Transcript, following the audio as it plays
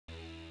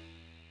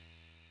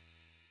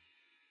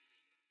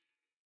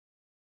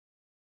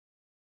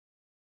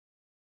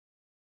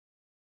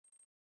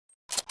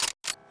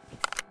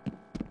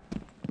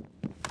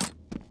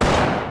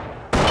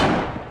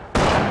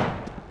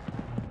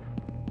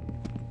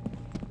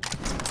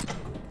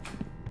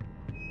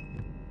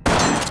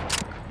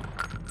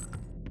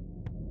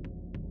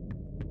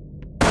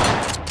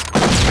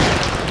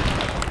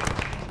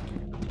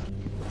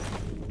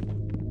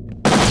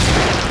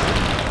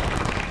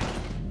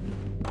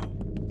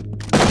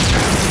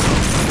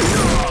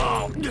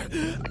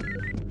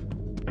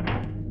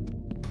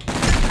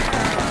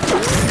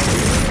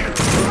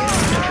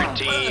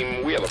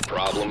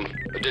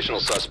Additional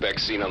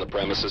suspects seen on the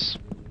premises.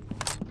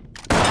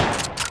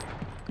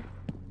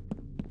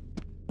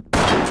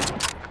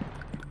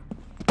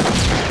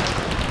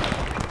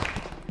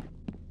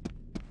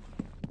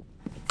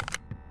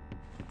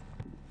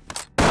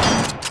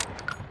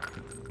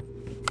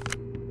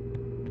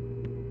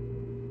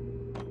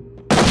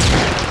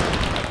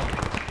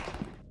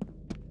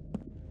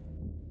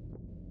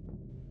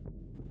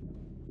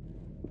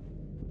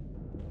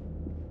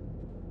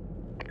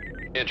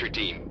 Entry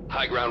team,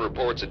 high ground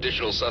reports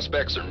additional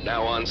suspects are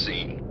now on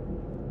scene.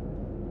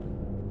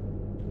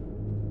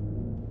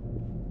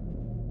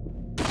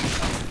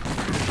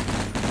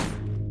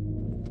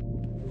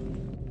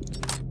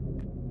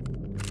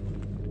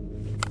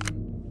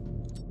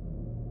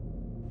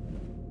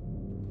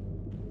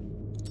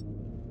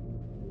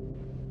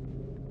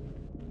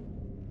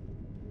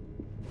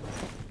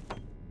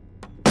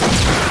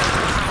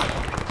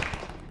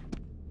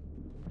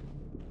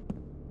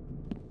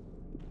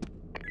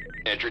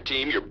 Entry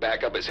team, your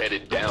backup is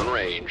headed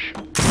downrange.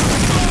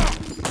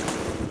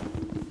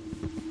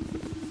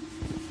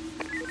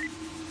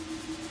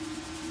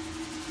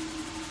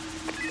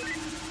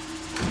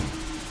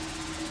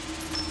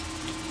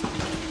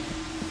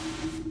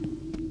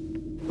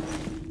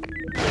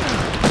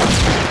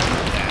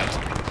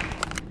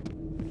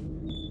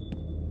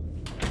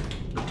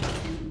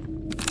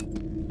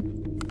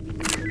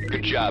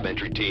 Good job,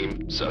 entry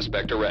team.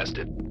 Suspect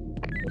arrested.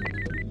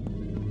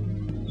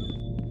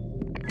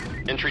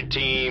 Entry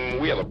team,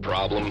 we have a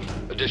problem.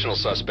 Additional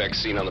suspects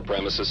seen on the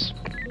premises.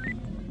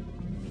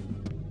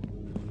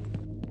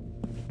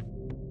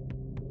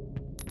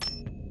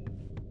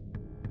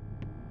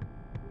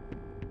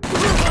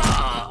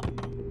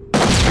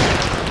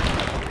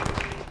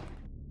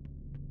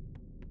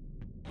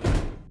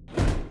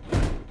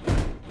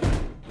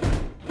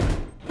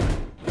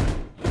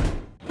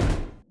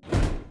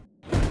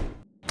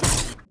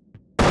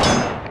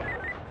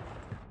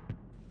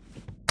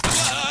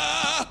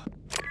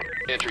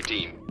 Entry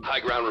team, high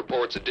ground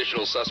reports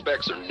additional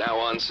suspects are now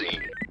on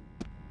scene.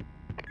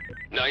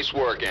 Nice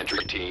work,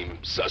 entry team.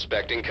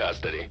 Suspect in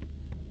custody.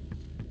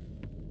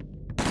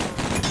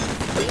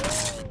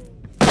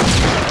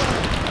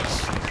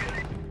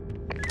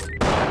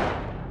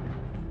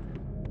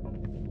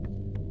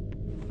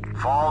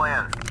 Fall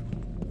in.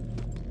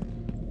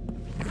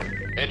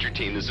 Entry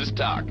team, this is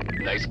ZatoX.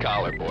 Nice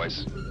collar,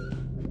 boys.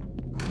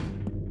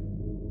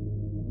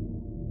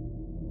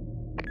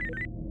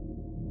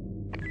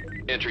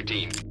 Entry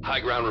team, high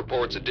ground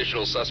reports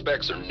additional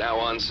suspects are now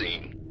on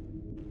scene.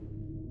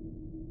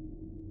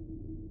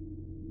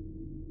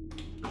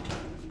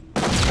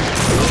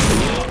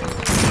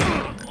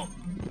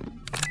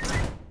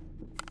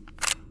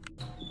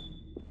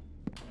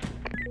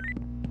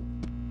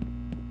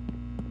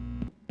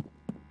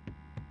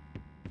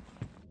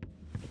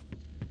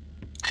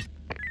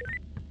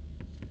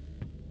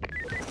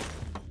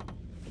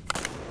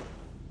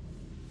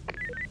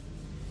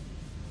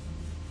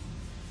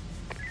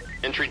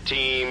 Entry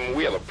team,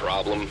 we have a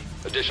problem.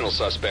 Additional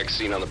suspects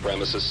seen on the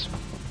premises.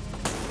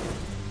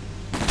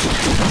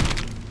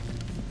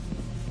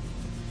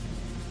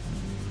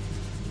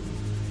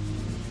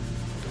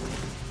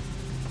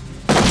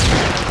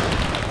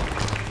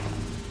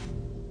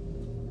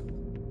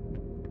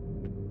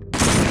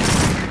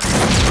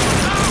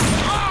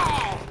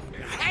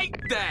 Hate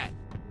that!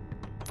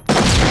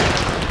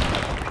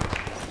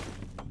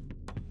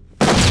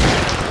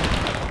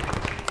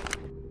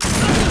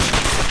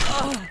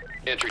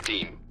 Entry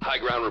team, high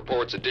ground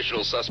reports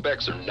additional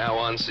suspects are now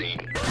on scene.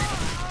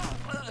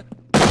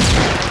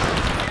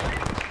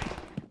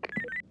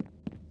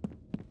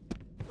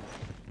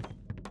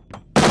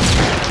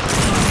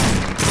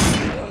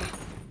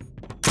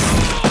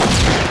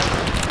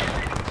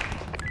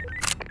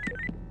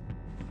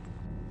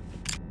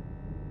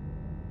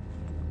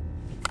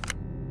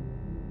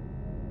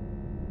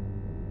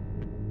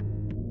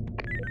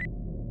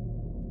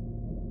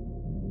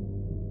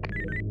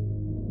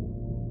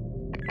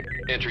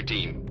 Entry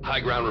team, high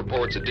ground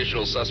reports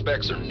additional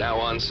suspects are now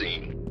on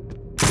scene.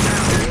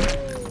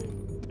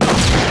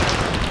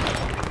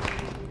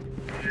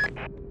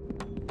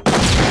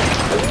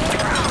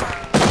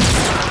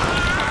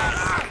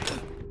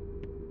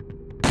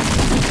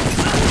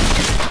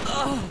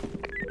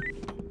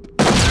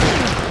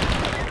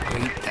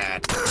 Hate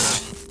that.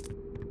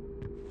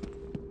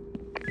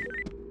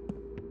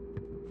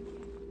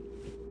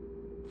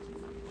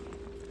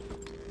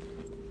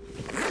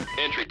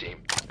 Entry team,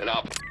 an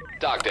op.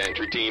 Talk to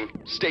entry team.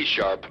 Stay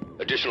sharp.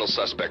 Additional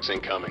suspects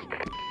incoming.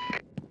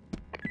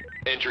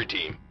 Entry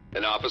team,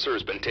 an officer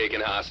has been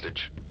taken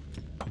hostage.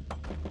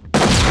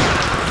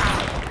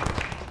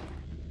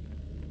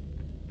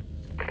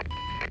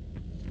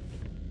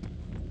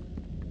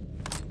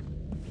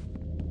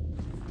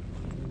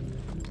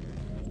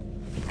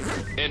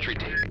 Entry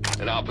team,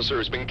 an officer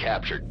has been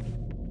captured.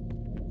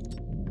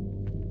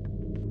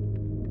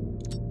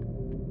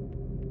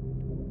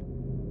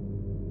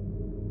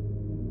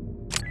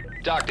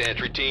 Talk to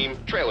entry team.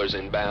 Trailers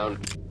inbound.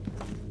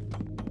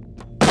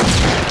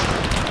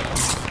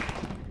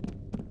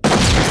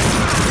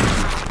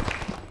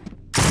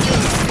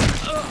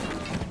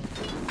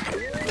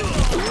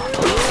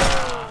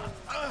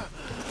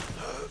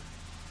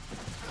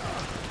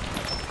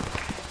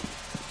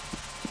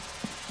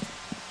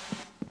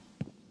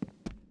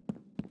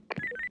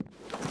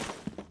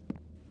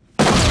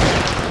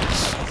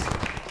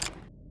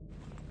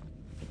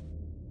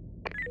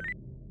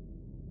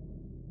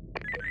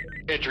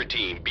 Entry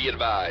team, be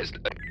advised.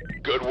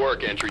 Good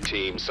work, entry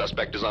team.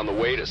 Suspect is on the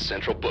way to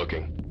central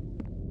booking.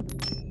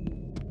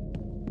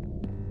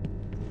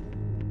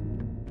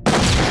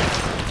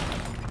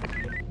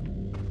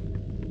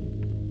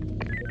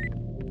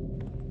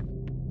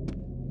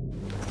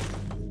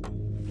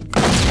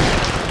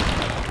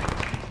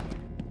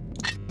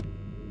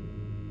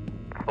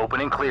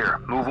 Open and clear.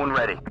 Move when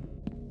ready.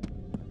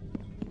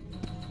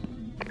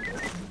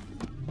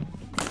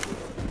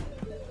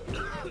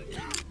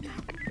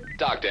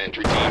 Dock to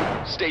entry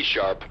team. Stay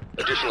sharp.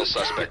 Additional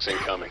suspects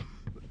incoming.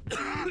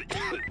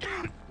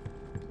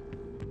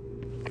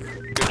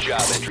 Good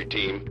job, entry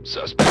team.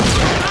 Suspect arrested.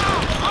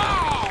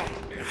 Oh!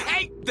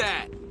 Hate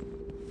that!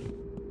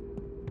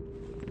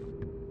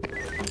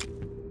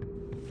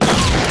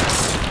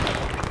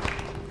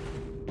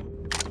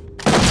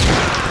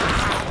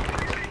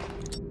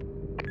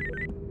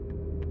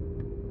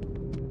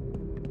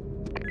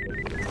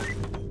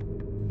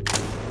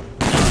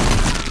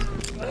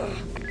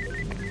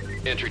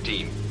 Entry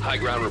team. High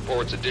ground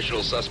reports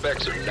additional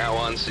suspects are now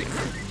on scene.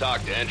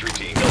 Dock to entry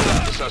team.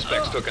 The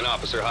suspects took an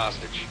officer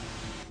hostage.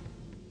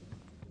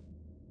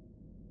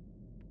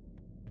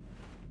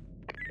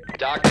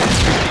 Dock to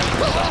entry team.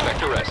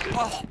 Suspect arrested.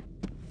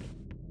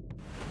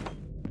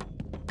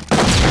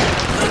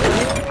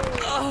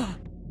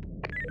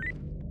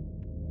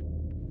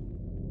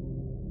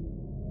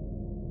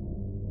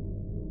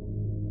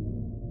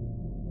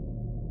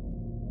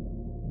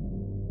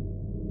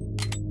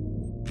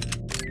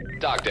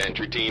 Dock to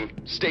entry team.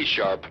 Stay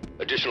sharp.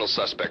 Additional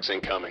suspects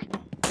incoming.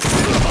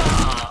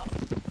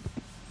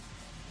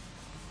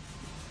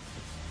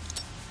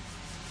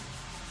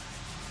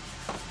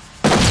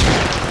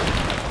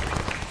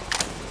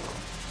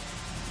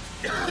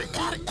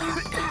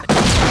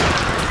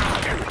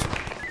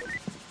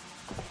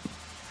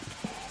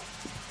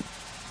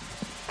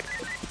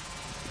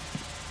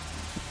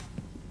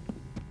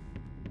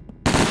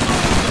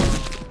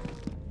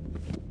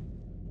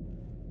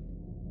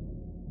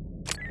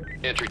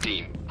 Entry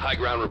team. High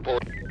ground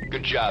report.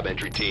 Good job,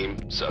 entry team.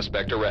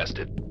 Suspect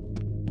arrested.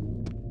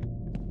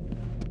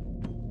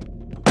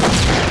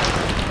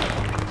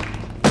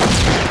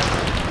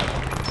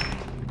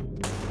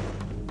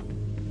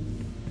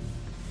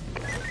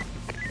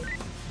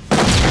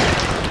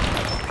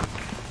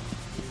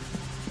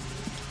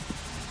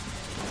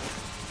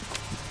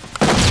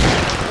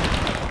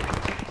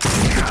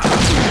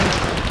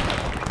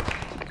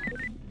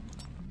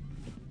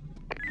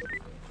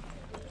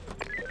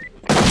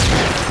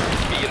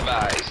 Be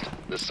advised,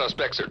 the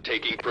suspects are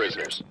taking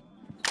prisoners.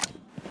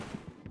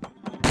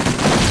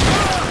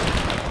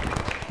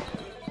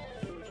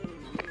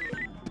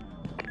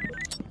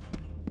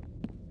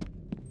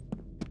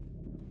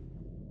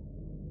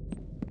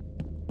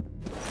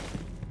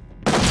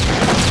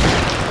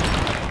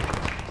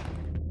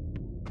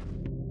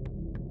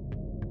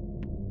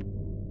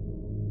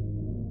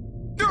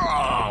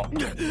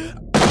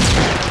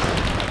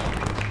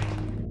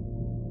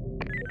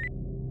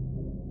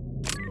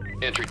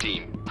 Entry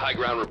team, high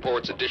ground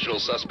reports additional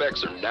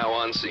suspects are now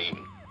on scene.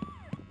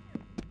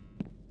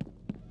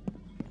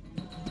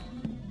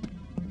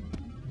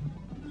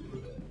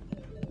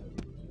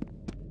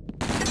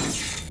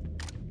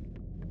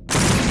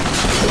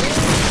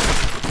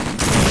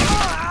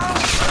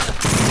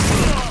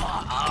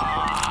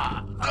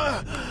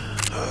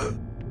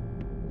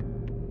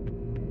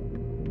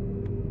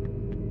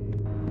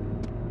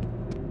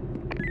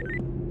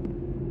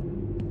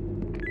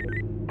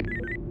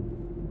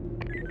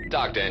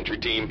 Dock to entry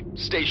team.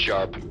 Stay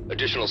sharp.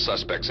 Additional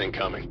suspects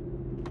incoming.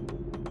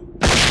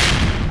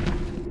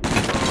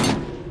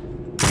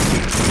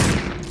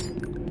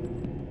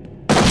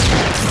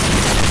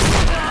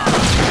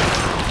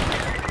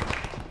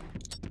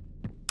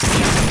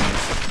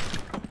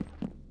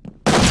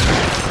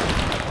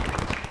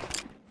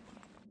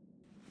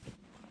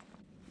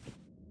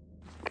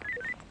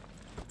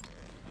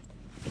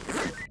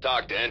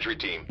 Dock to entry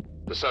team.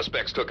 The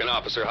suspects took an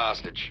officer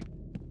hostage.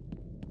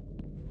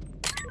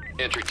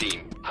 Entry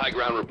team, high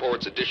ground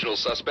reports additional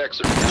suspects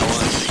are now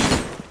on scene.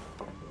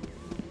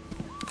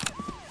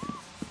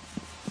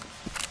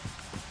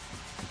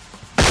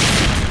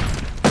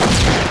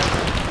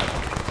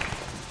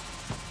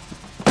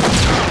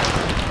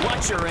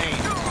 Watch your aim.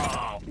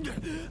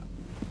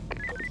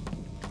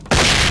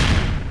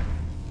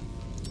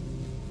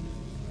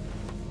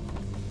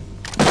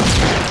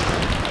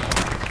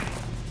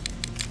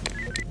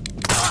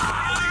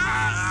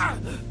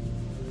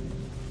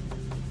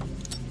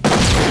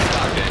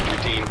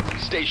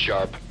 Stay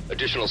sharp.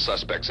 Additional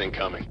suspects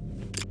incoming.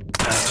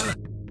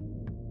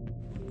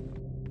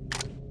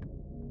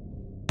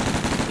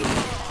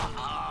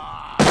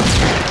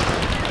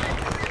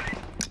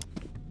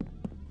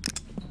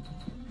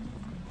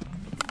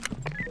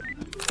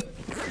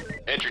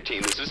 Entry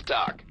team, this is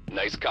Doc.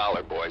 Nice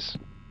collar, boys.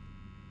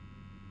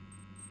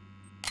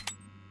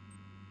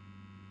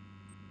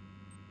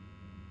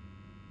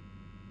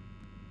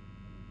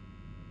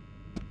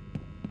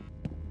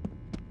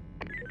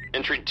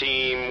 Entry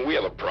team, we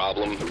have a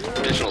problem.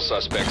 Additional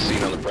suspects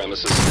seen on the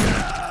premises.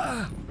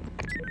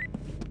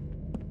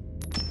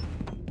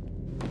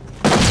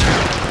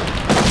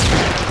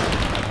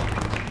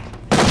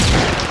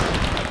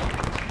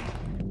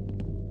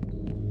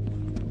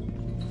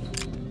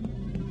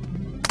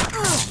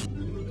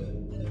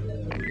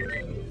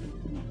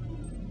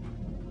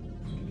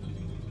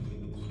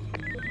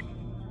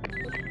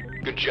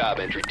 Good job,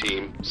 entry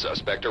team.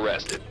 Suspect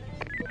arrested.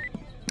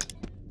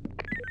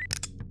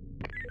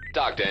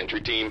 Dock to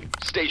entry team.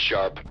 Stay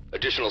sharp.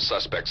 Additional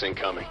suspects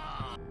incoming.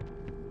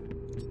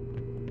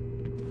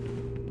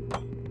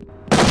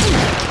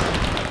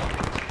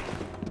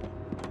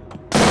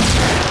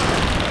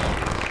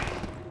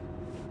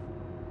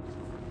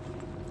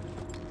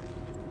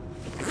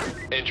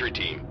 Entry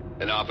team.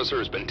 An officer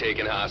has been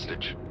taken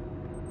hostage.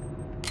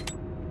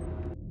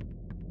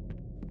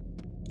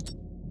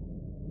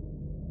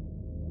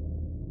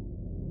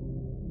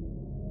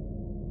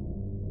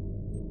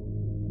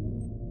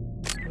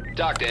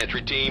 Dock to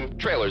entry team.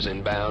 Trailers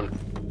inbound.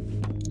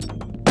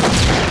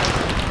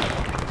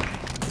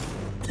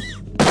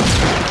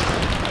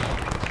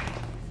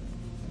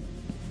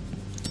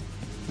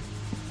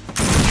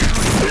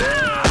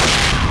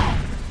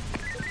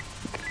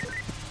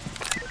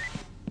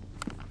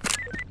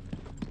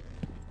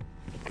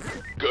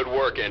 Good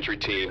work, entry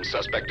team.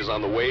 Suspect is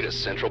on the way to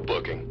central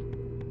booking.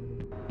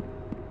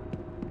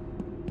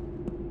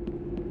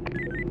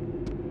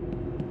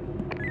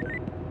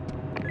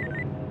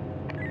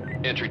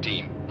 Entry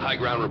team. High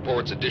ground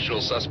reports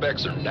additional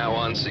suspects are now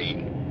on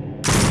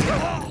scene.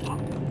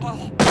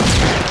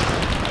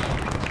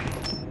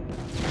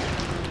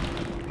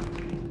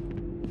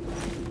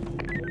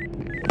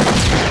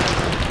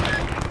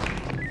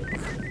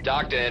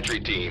 Dock to entry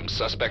team.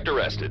 Suspect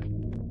arrested.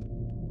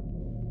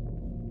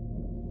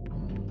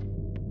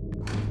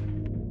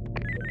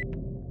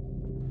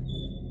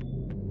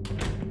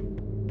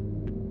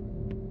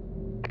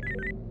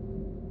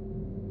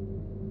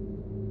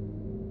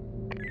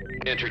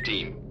 Entry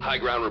team. High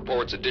ground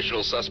reports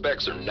additional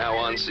suspects are now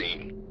on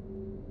scene.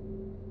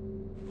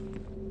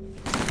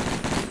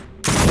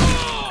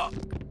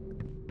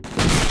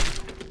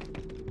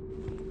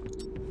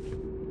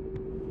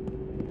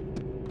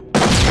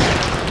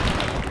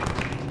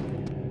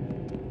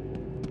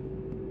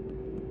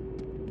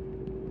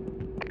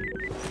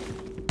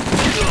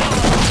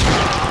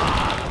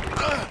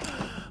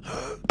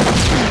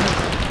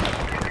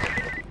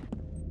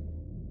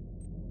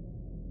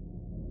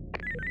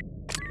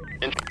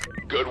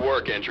 Good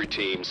work, entry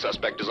team.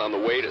 Suspect is on the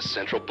way to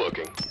central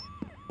booking.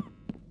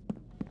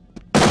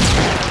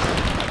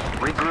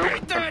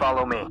 Regroup and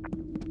follow me.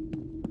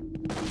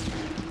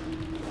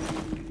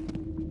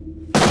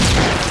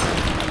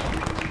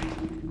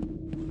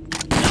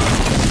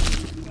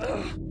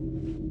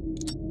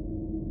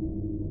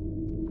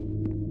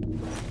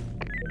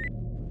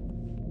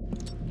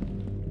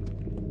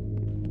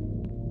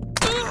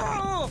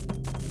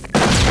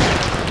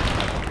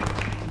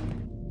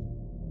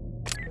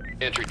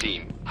 Entry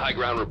team. High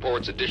ground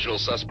reports additional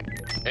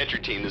suspects. Entry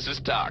team, this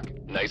is Doc.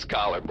 Nice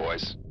collar,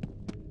 boys.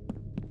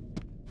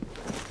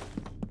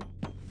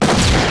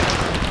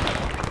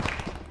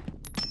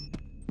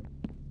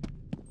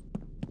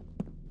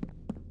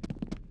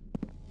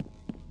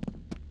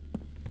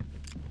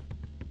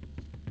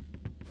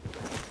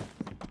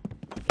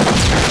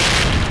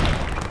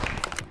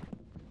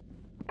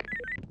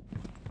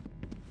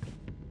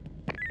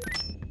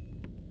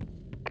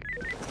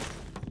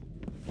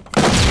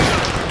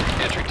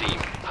 Entry team.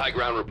 High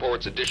ground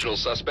reports additional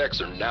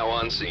suspects are now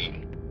on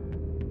scene.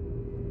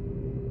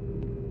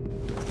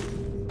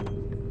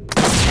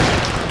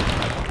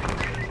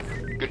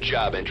 Good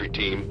job, entry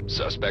team.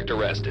 Suspect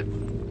arrested.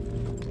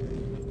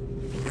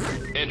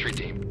 Entry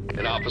team.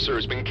 An officer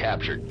has been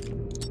captured.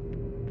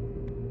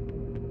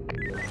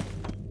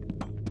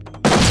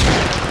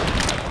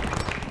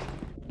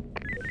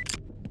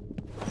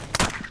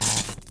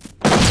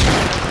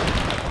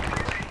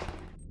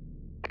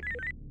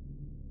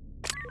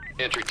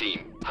 Entry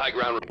team. High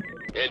ground.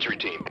 Entry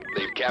team.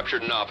 They've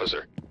captured an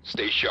officer.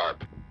 Stay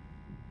sharp.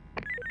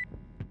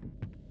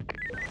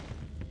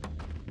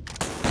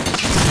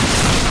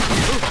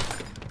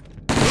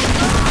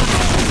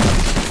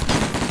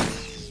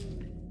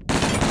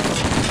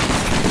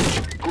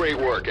 Great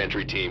work,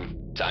 entry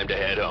team. Time to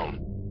head home.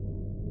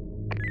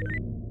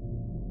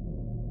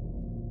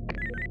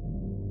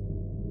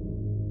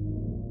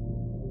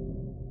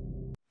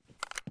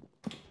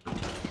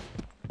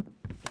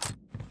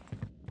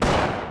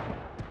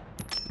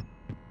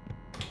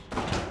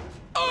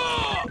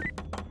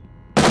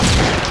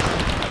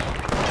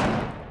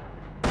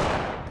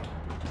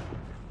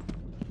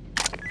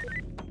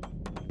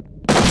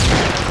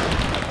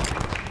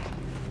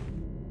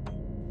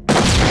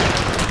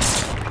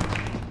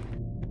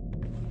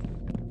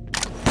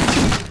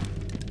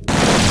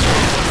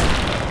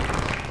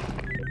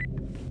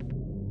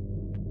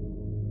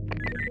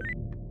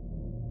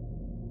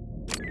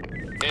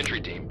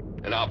 Entry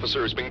team. An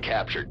officer has been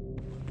captured.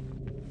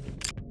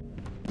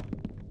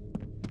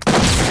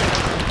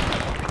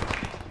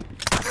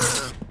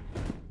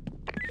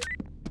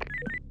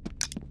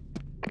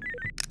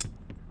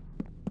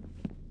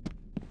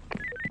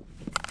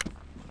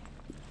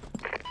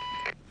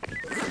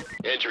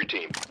 Entry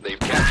team. They've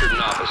captured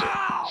an officer.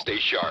 Stay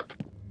sharp.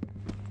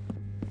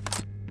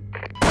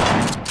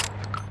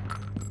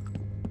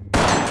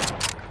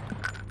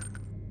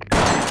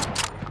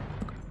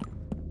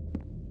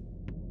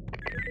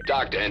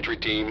 Dock to entry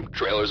team.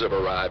 Trailers have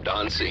arrived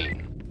on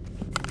scene.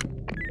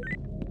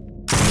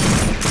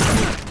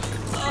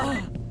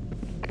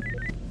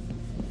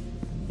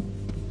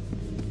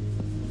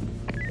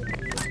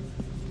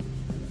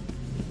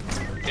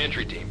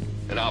 Entry team.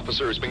 An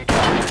officer has been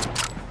captured.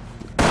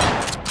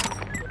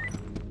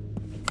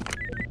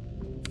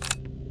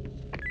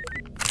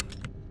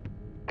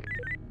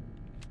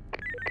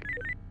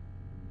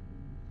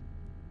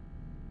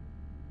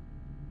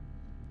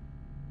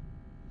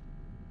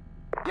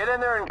 Get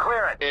in there and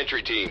clear it.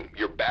 Entry team,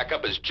 your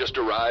backup has just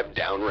arrived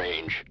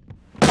downrange.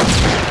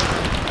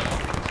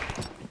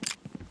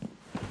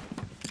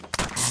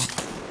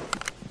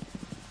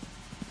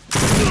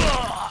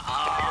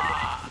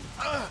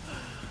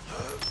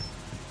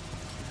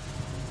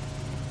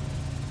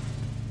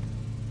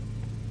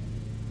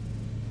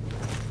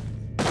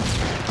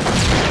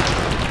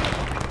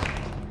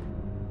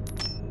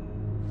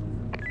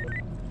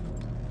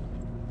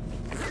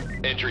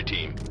 Entry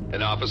team,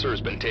 an officer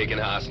has been taken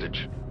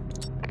hostage.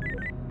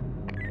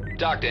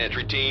 Dock to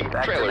entry team,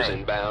 Back to trailers me.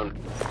 inbound.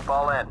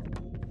 Fall in.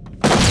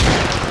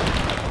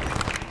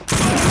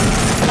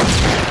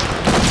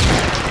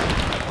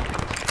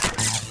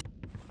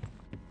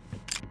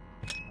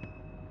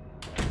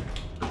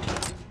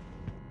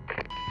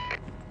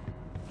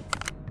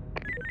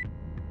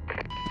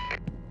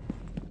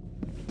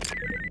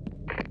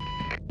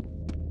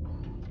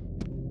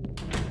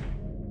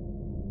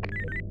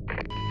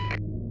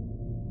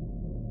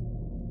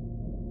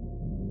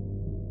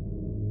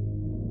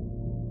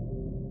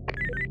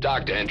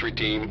 Dock to entry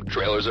team,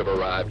 trailers have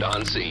arrived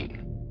on scene.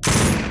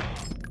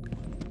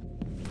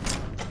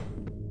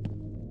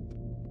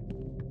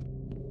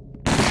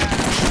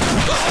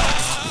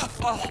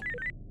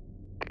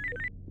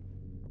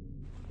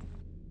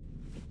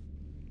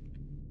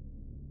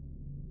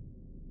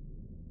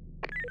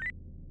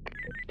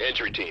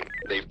 Entry team,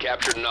 they've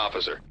captured an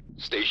officer.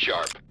 Stay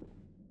sharp.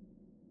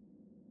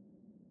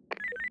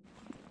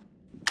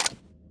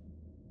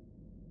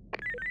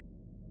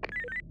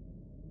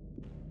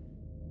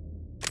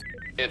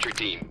 Entry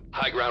team,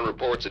 high ground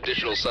reports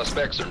additional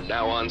suspects are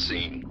now on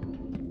scene.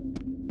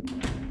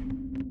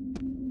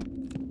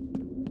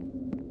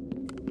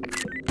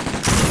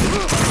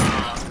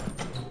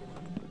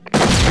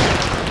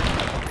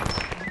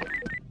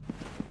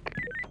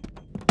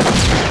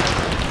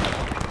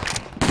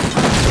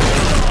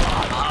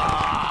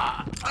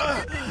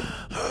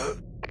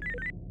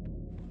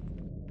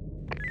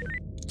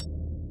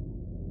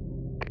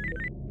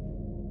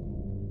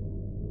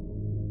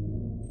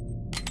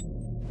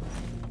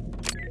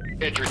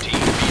 Entry team,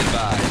 be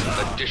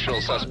advised.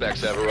 Additional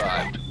suspects have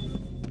arrived.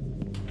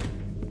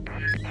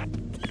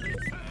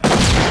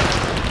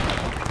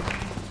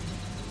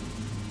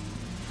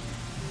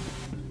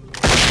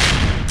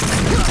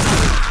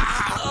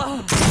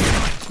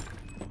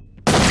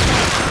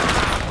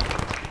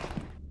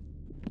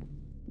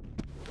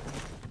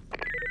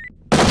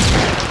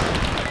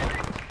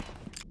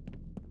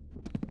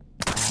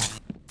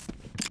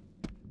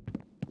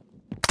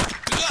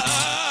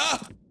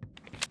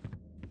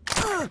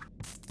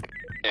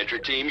 Entry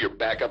team, your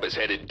backup is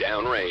headed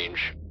downrange.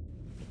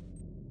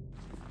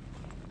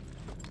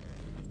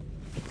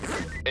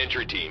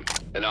 Entry team,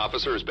 an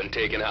officer has been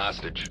taken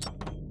hostage.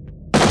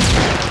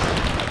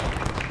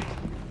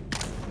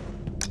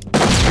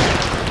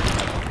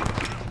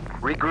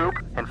 Regroup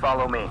and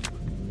follow me.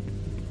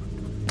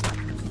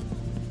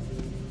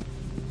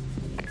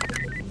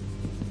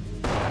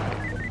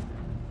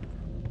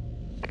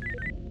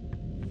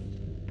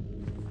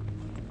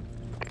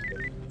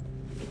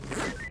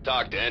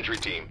 Dock to entry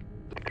team.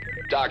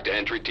 Dock to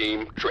entry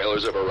team,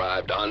 trailers have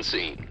arrived on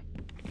scene.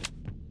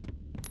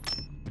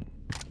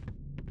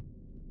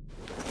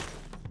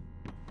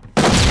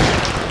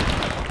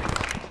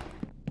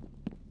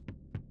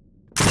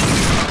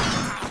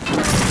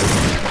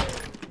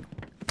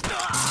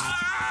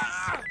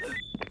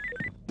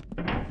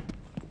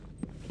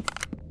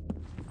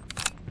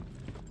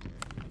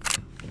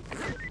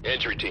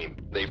 Entry team,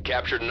 they've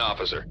captured an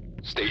officer.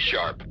 Stay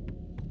sharp.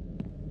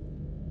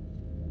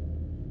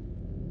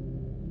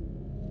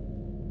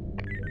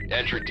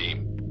 Entry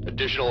team,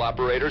 additional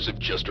operators have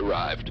just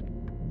arrived.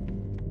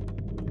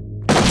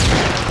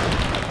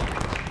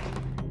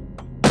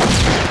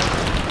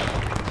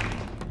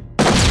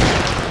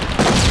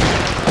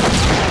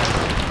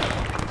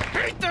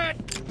 Hate that!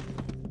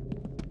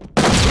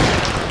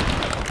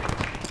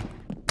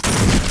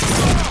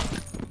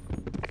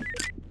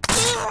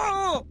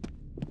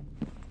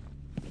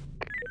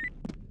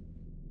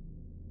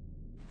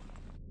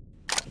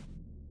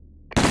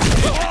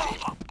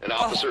 An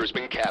officer has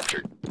been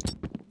captured.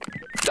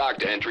 Dock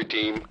to entry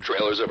team,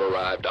 trailers have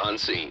arrived on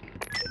scene.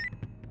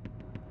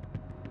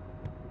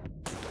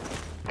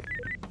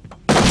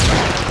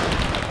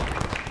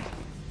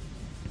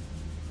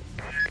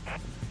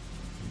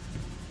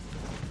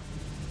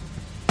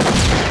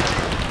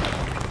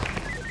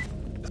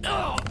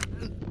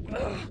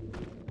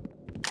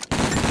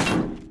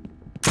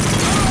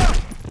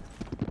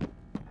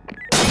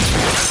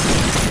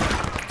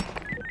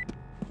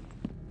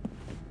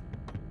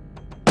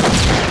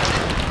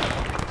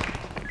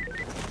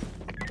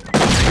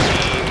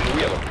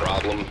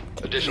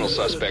 Additional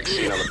suspects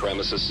seen on the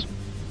premises.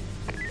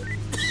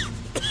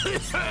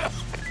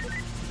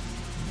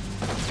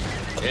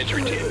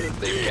 Entry team,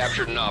 they've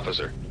captured an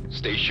officer.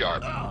 Stay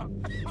sharp.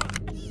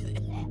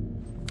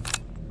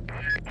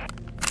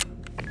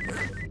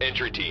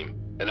 Entry team,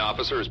 an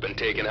officer has been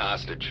taken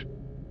hostage.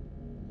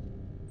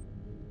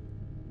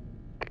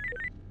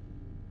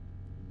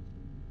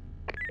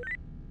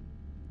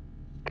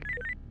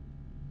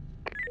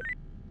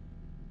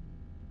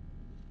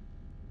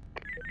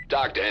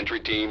 Dock to entry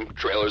team,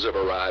 trailers have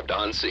arrived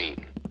on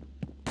scene.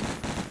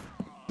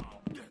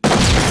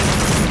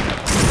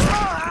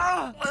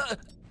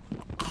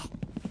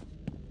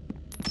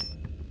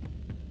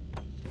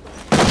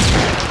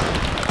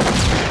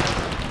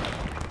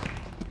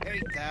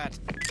 Hate that.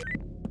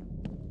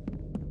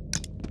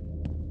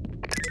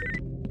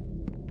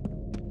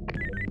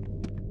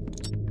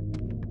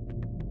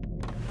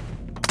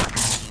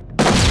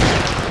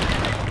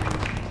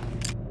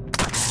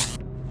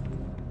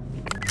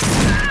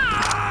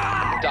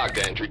 Dock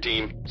to entry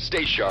team,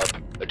 stay sharp.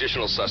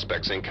 Additional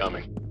suspects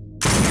incoming.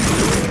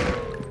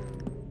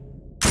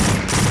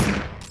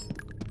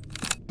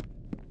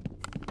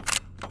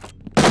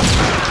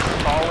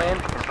 Fall in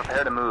and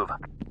prepare to move.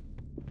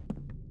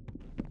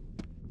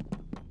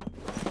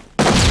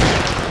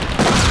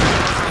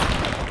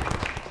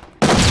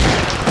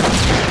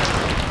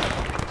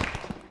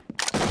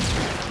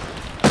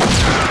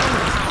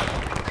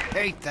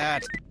 Hate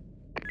that.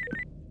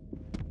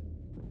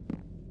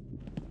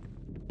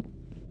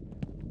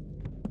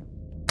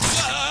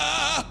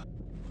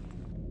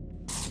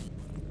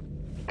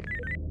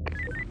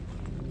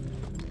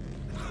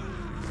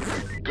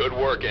 Good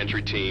work,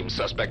 entry team.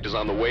 Suspect is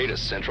on the way to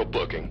central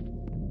booking.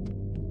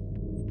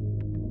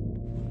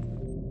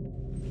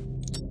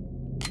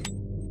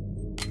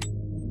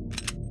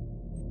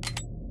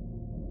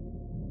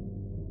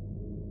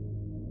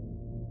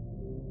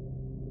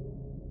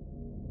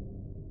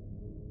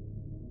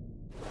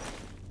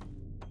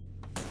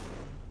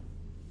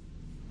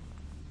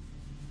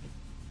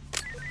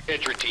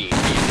 Entry team, be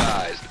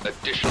advised.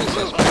 Additional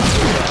suspects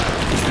arrived.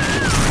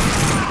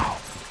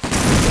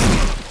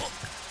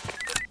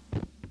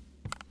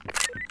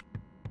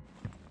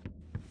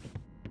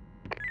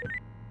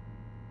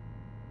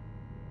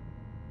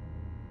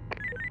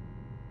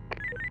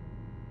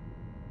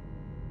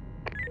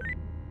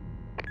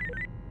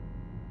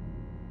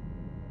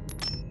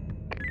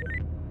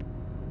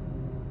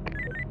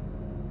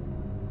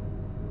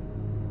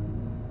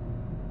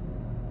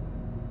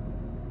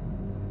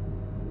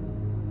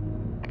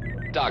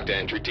 Dock to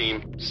entry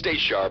team, stay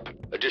sharp.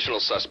 Additional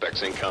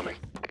suspects incoming.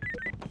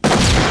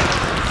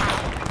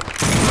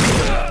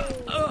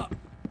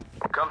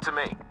 Come to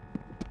me.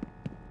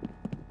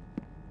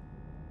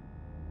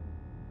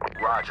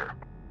 Roger.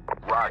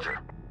 Roger.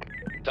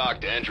 Dock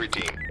to entry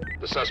team.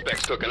 The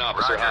suspects took an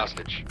officer Roger.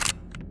 hostage.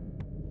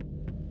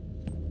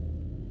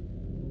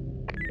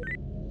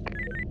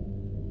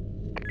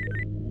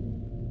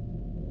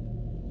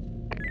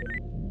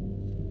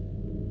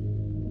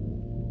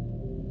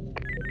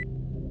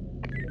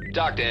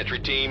 Dock to entry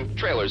team,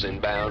 trailers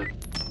inbound.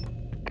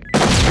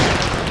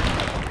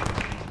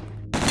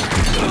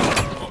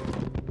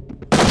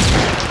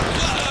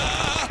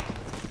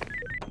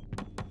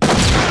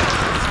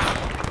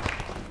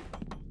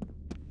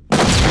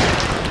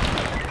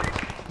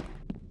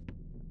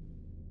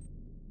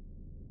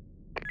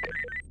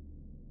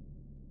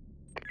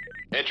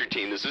 Entry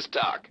team, this is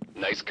Doc.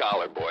 Nice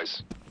collar,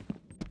 boys.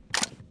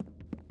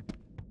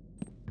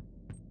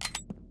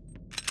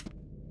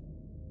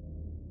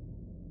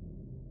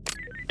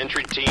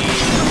 Entry team,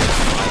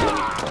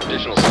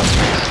 additional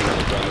suspects seen on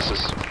the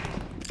premises.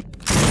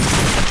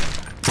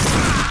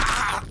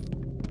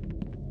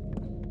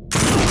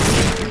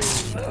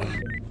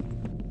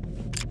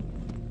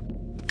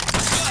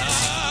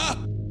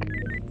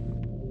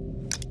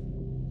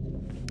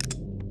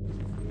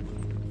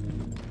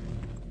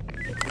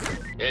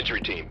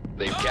 Entry team,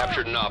 they've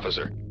captured an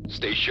officer.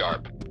 Stay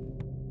sharp.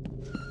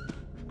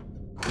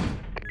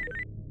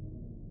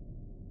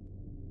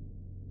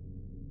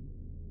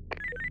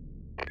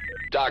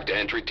 Dock to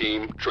entry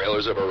team,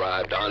 trailers have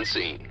arrived on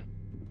scene.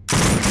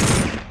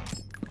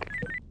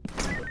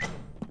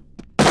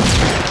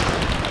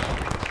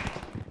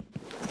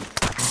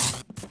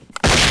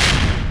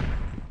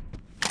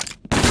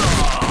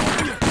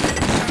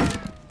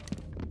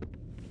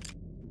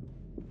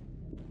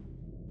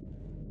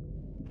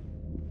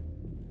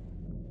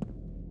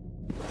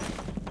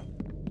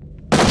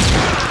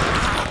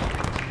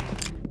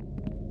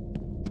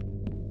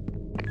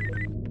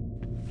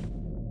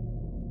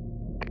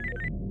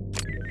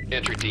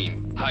 Entry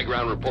team, high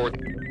ground report.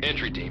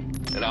 Entry team,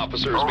 an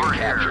officer has been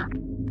captured.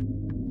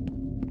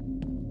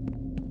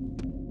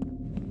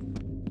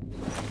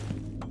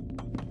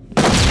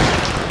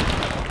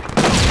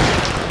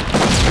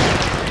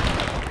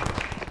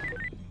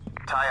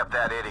 Tie up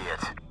that idiot.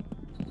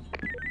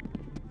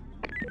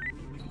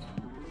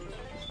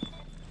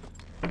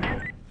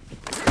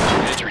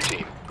 Entry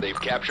team, they've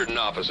captured an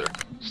officer.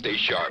 Stay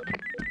sharp.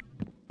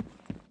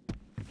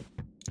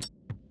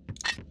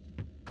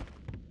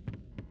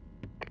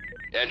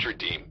 Entry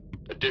team,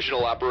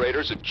 additional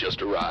operators have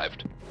just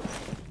arrived.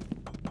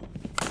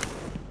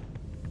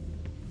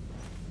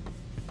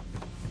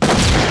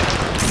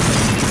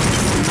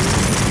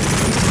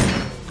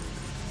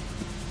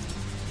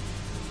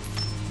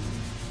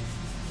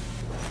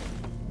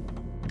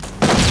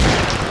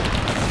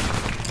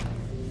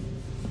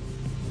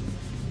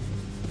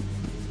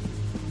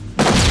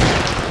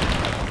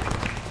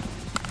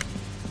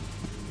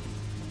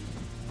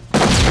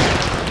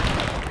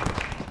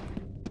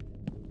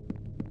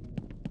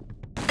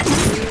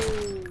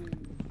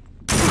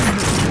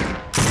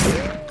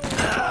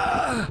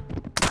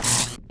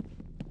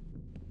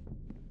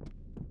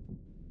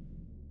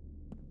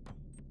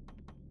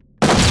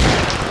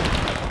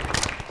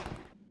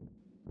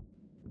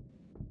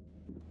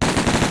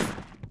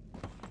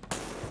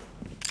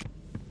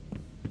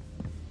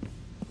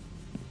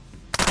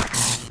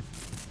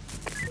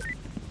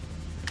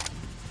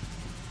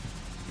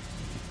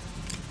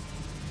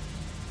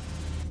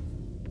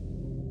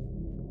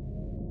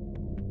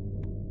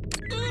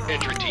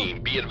 Entry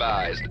team, be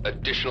advised,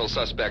 additional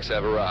suspects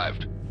have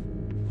arrived.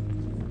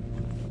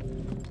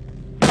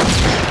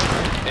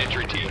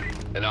 Entry team,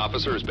 an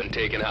officer has been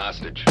taken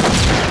hostage.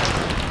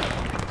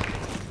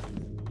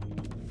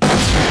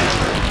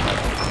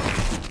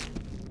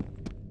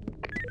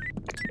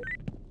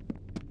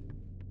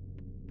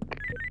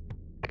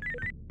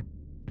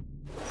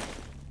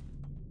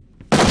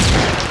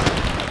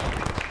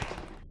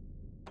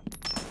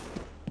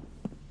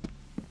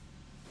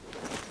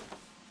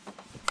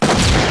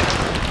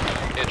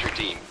 Entry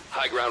team,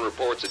 high ground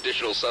reports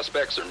additional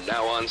suspects are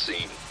now on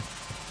scene.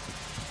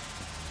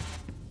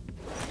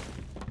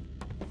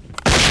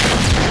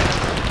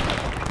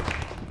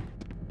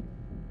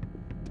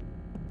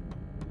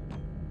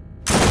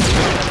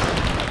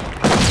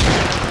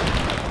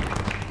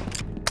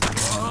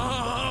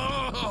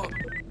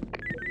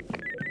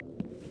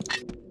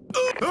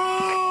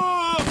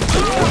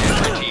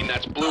 Entry team,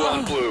 that's blue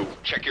on blue.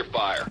 Check your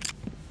fire.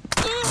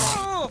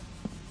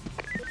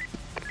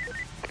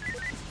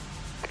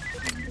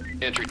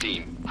 Entry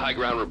team, high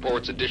ground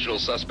reports additional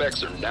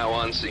suspects are now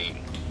on scene.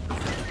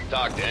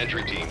 Talk to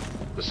entry team.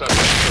 The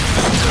suspects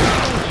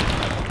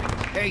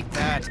Hate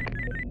that.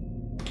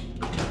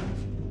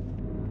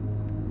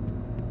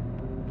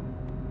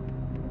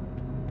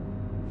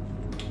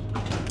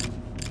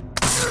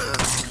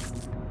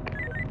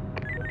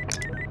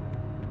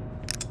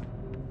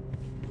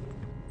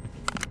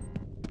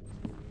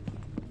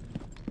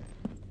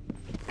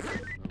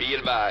 Be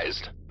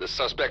advised, the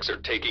suspects are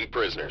taking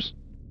prisoners.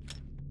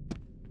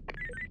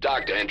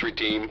 Talk to entry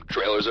team,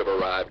 trailers have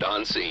arrived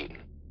on scene.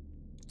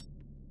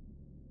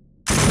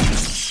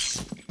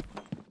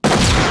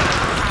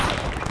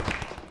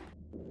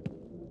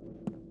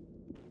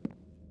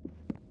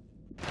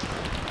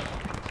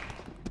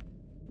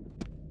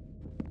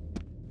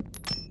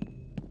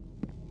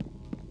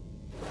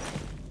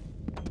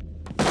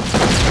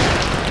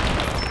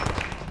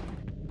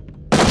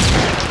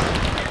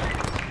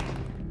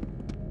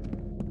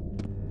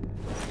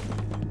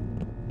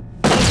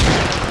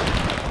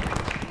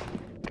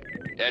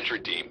 Entry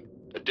team,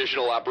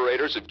 additional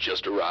operators have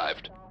just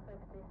arrived.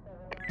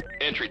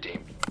 Entry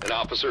team, an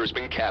officer has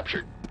been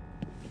captured.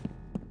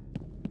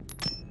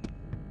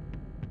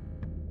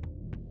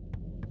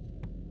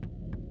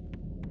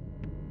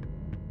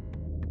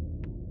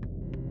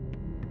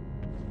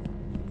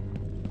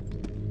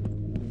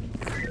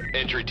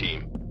 Entry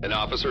team, an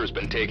officer has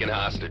been taken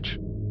hostage.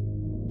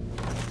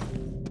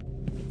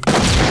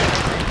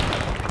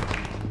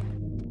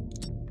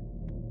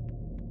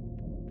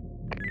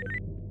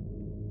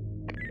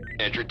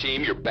 Entry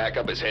team, your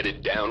backup is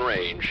headed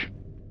downrange.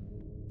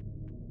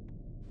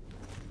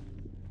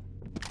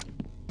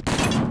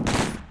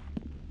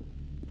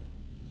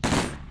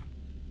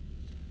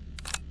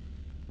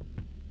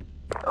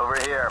 Over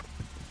here.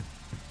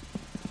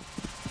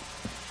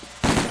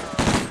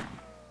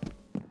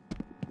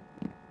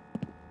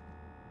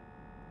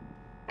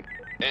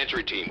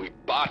 Entry team, we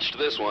botched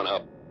this one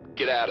up.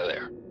 Get out of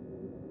there.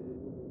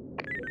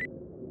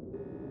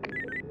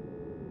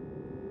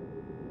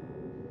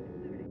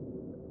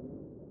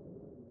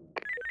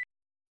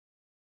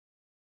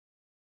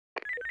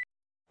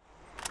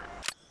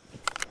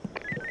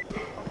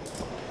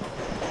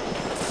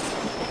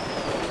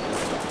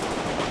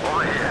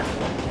 Over here.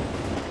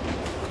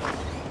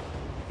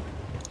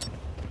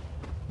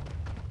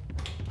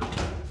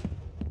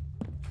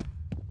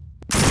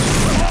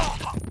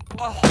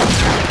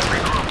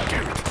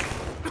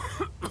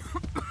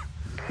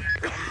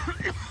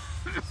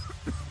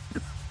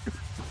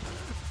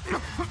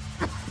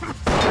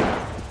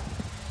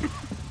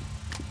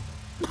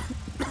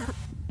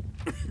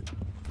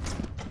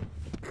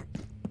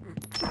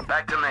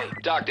 Back to me.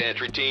 Talk to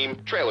entry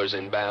team, trailers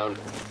inbound.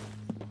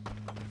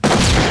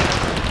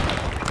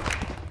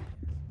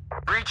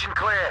 Breach and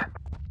clear.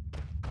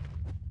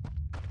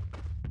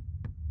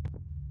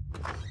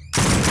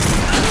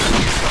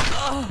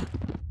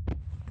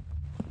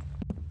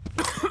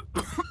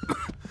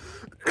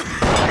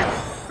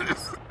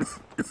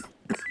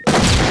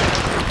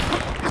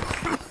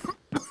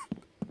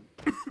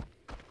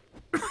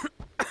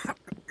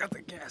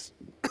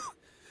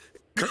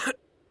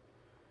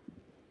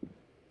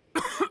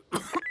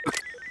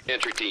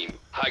 Entry team,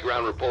 high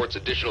ground reports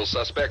additional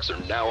suspects are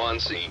now on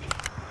scene.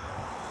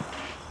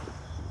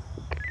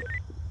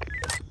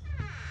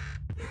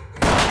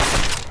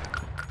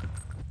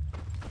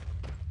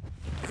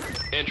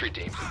 Entry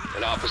team,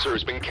 an officer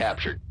has been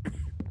captured.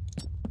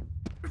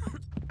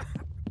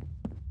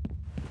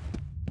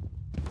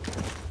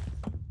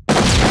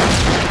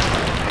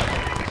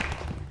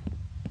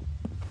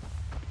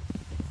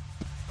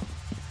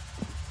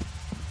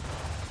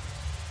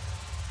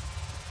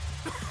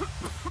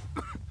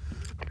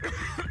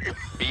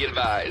 Be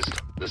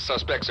advised, the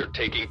suspects are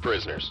taking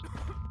prisoners.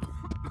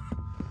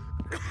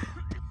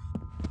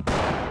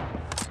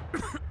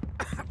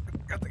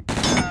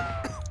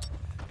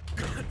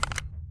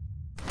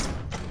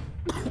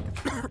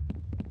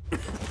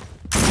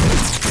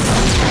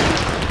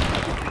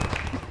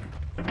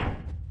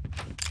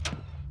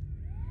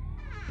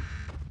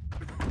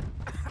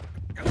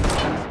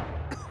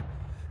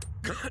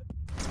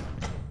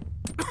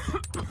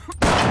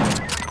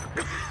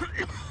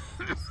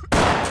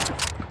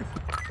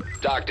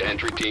 Dock to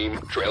entry team,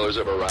 trailers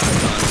have arrived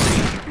on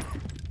scene.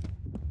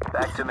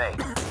 Back to me.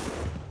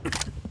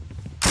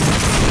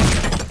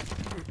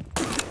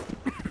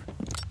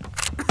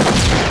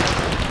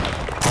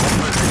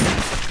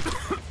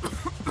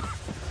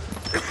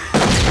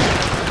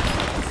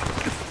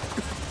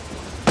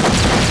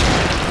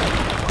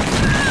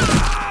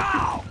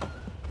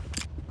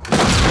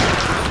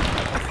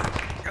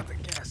 Got the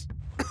gas.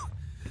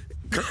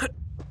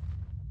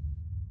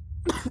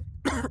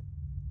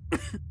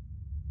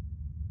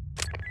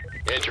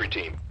 Entry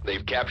team,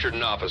 they've captured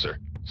an officer.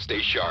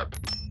 Stay sharp.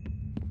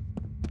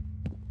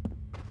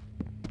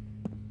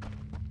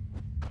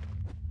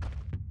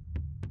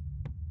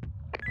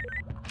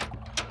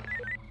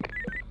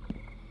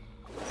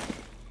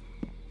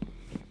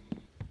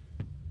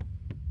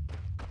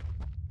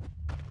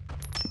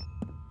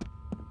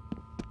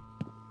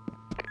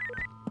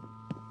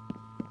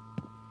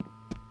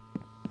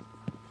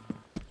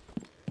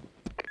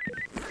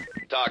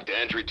 Talk to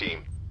entry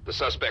team. The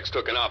suspects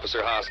took an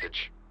officer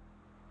hostage.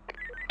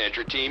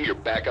 Entry team, your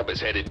backup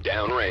is headed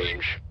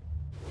downrange.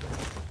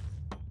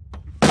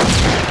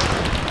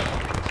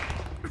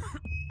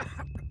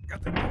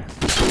 Got the gas.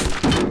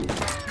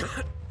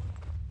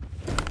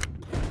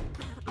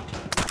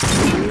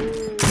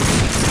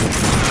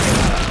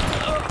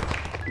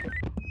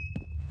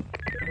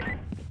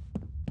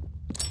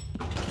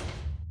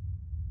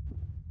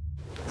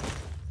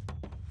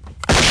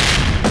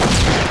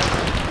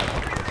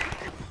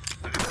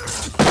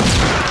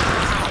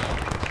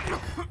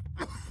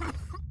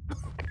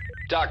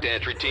 Dock to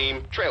entry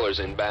team, trailers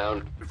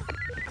inbound.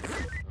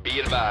 Be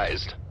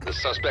advised, the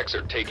suspects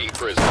are taking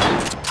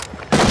prisoners.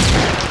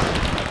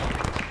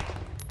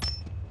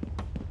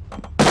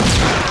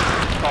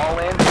 Fall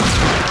in.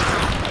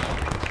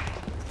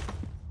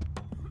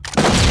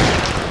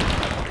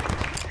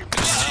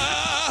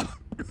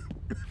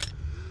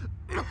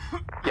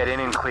 Get in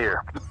and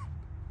clear.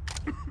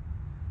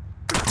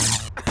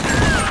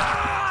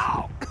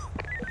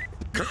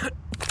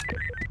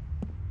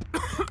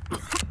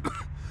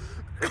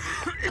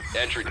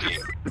 Entry team,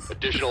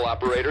 additional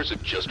operators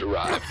have just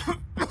arrived.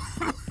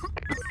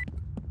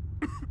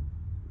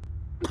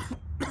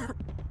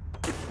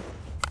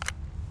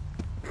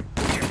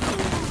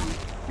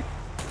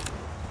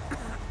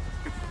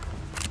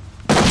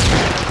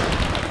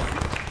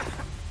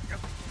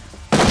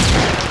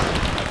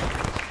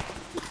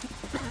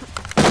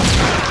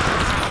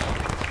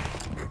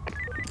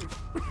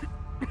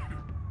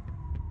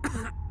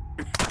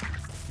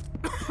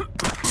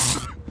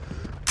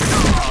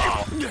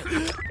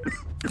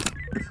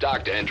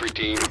 Dock to entry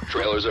team,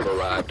 trailers have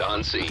arrived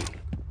on scene.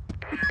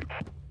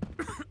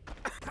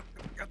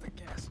 Got the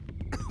gas.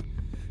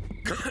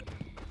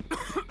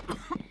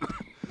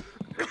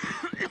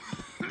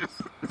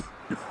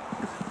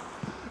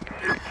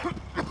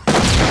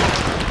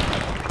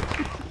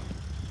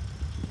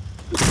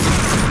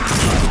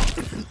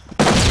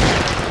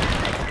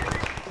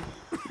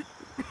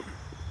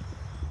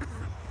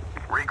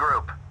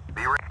 Regroup.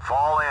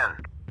 Fall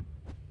in.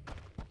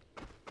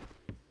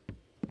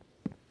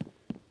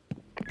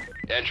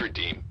 Entry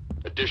team,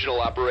 additional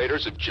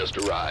operators have just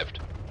arrived.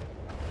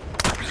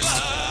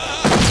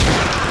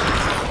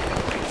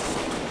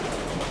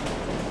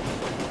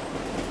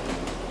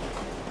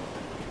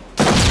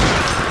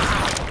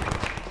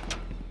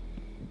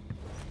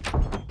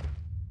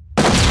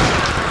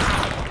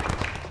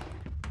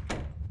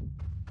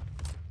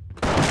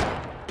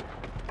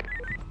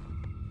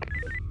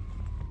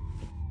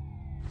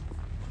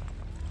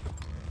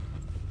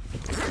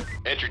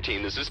 Entry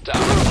team, this is Tom.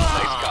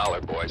 Nice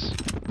collar, boys.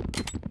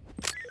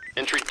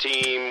 Entry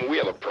team, we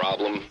have a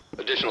problem.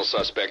 Additional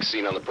suspects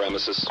seen on the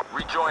premises.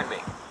 Rejoin me.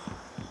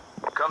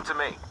 Come to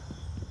me.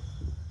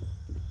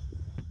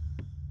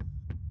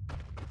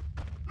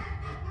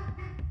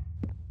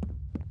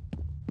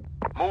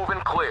 Move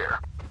and clear.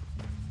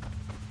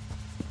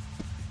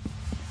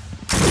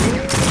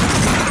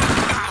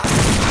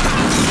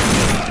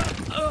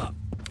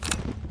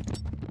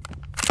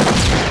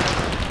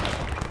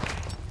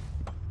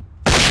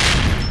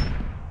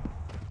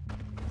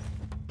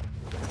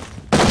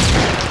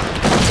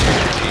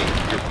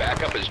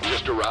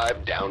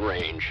 arrived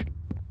downrange.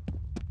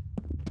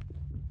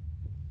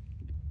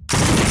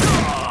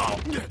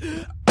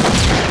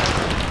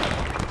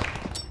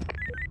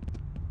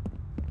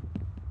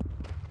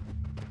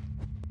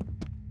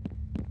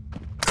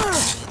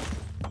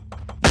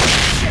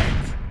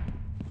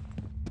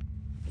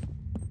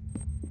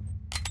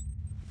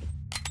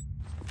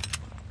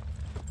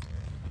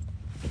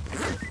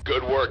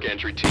 Good work,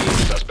 entry team.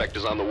 Suspect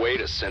is on the way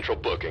to central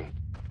booking.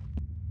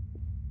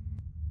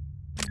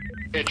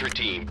 Entry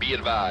team, be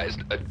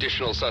advised.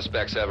 Additional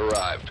suspects have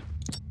arrived.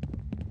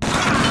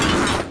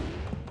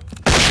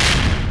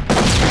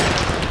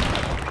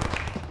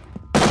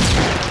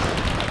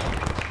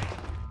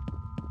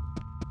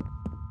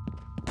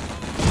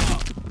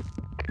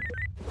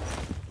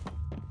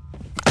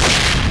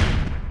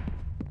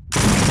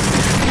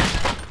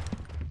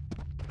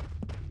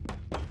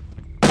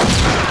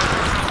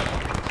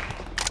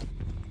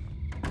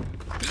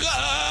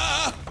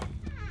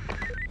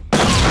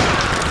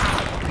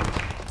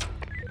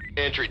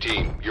 Entry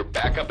team, your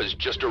backup has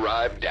just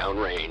arrived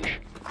downrange.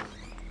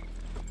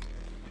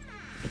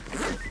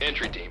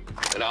 Entry team,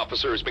 an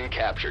officer has been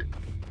captured.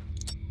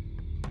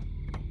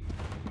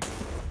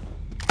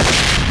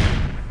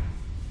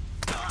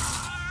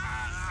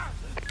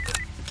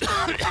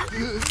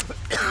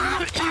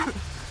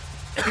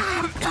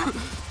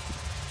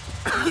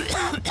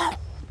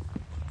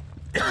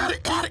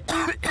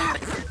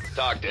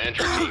 Talk to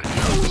entry team.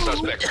 The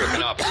suspect took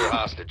an officer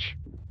hostage.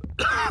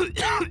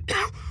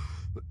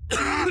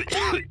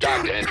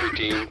 Talk to entry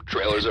team.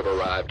 Trailers have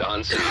arrived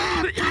on scene.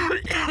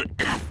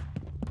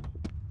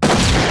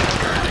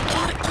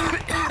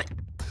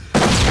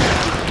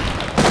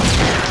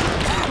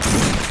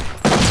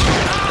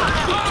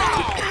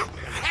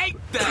 Hate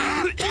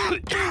that!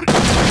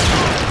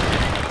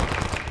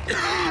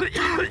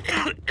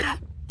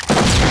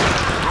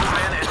 Move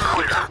in and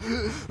clear.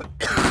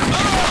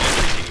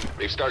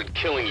 They've started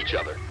killing each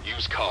other.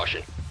 Use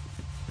caution.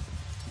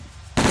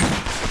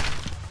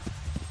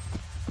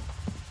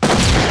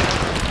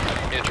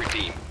 Entry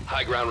team,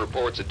 high ground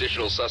reports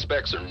additional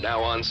suspects are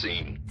now on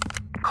scene.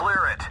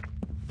 Clear it.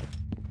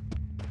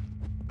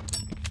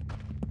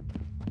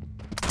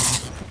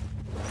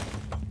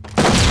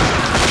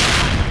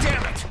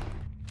 Damn it!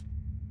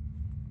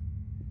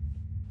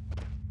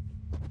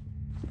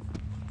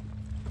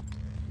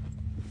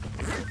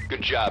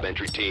 Good job,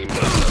 entry team.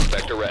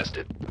 Suspect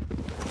arrested.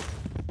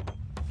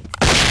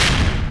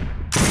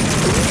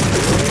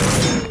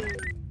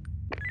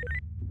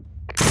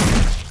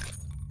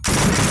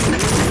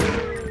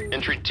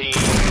 Entry team,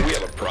 we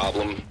have a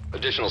problem.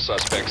 Additional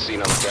suspects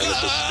seen on the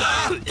premises.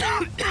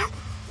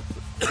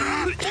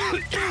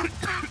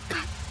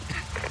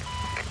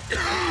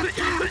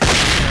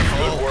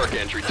 Good work,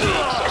 entry team.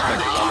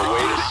 Suspect is on the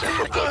way to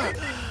central booking.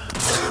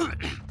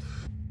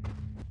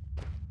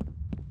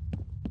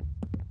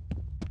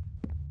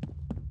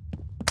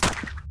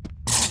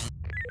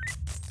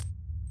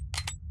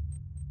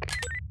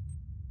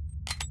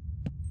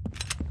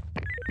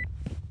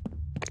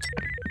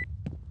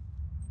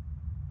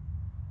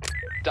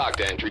 Talk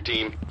to entry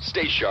team.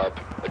 Stay sharp.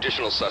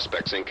 Additional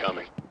suspects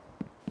incoming.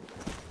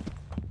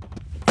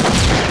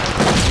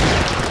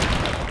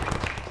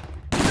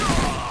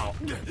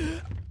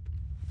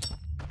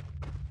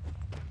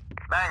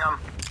 Bang 'em.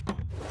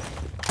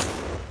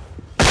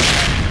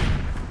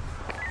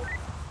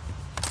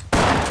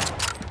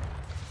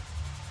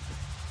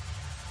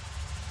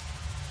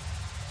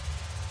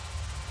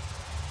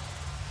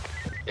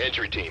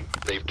 Entry team,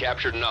 they've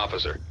captured an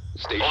officer.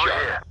 Stay Over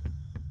sharp. here.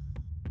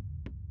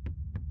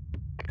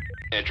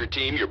 Entry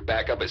team, your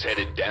backup is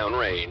headed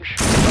downrange.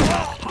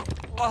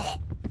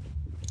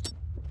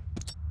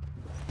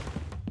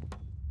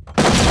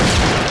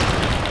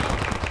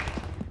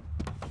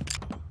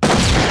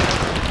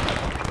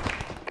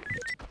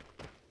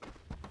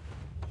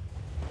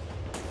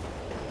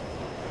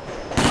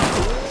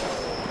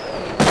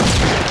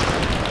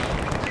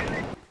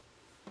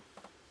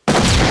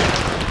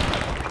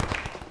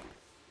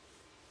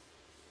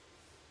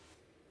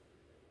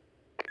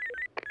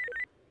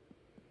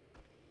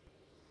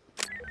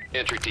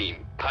 Entry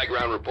team, high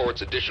ground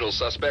reports additional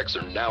suspects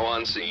are now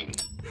on scene.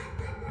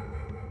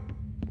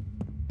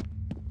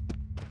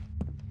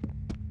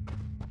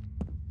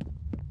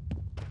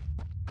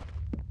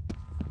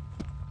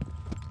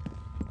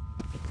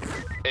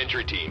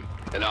 Entry team,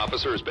 an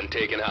officer has been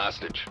taken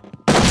hostage.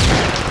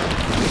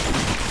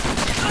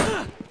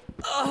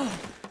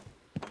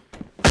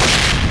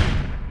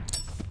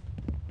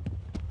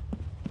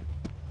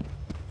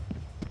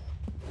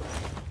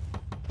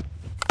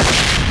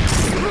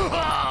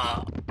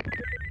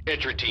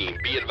 Entry team,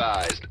 be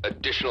advised.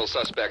 Additional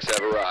suspects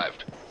have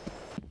arrived.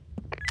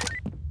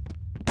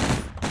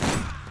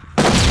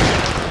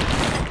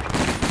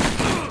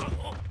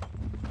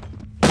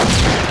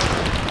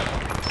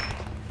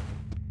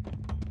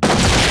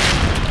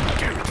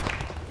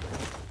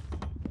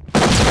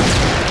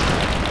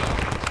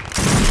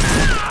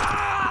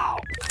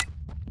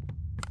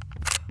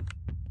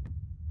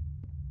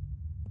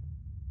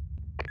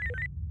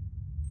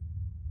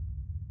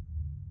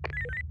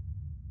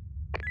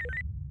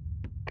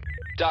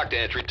 Dock to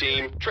entry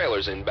team.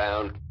 Trailers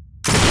inbound.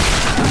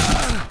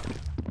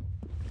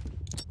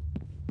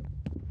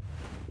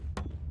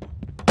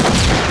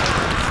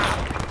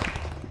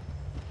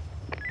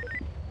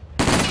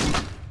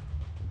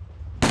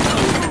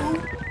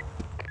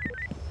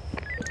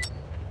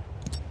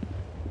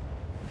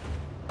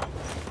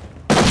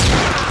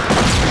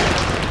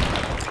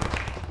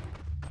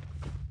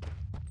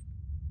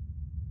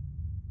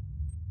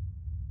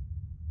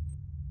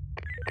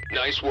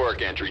 Nice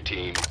work, entry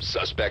team.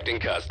 Suspect in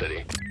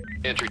custody.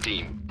 Entry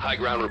team, high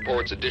ground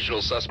reports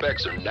additional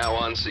suspects are now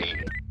on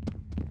scene.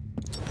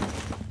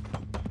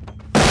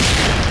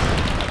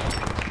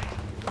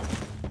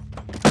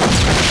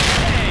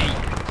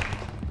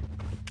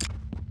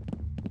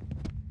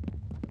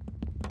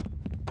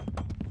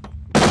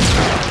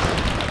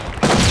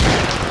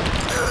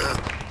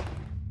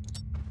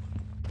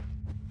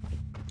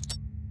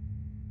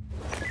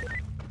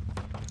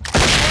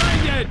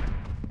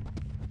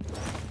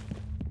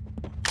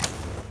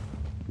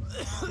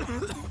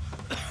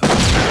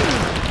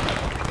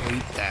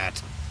 Hate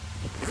that.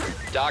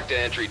 Dock to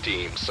entry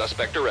team.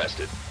 Suspect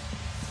arrested.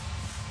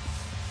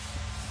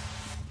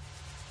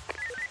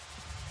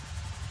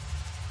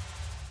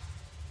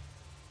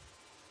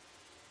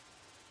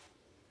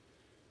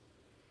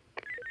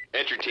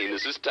 Entry team,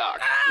 this is Doc.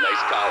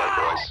 Nice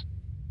collar, boys.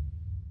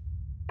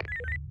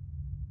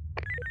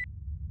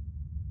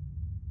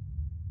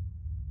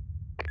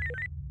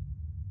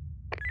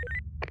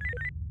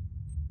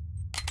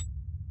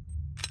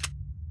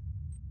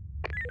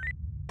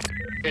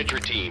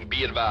 Entry team,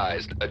 be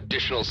advised.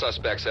 Additional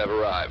suspects have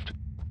arrived.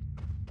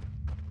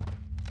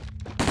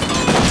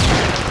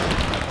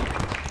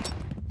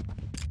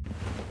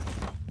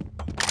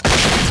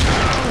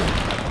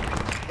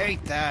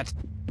 Hate that.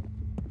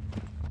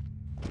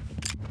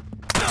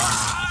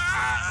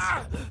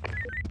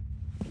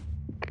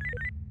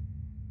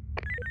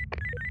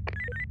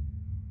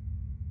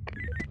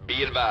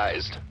 Be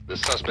advised. The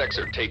suspects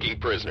are taking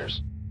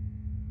prisoners.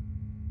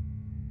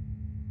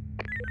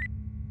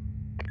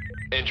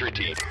 Entry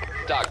team.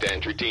 Dock to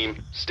entry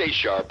team. Stay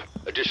sharp.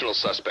 Additional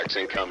suspects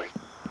incoming.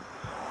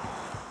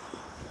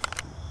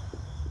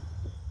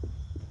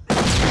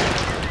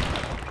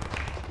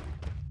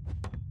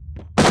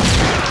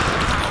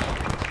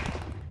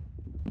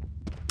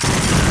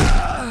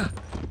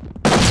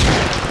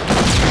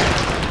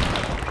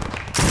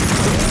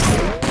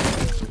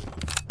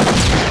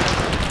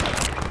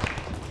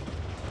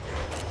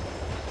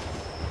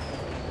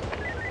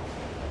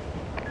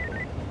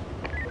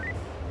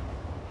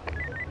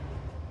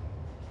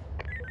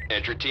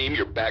 Entry team,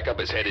 your backup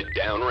is headed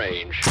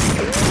downrange.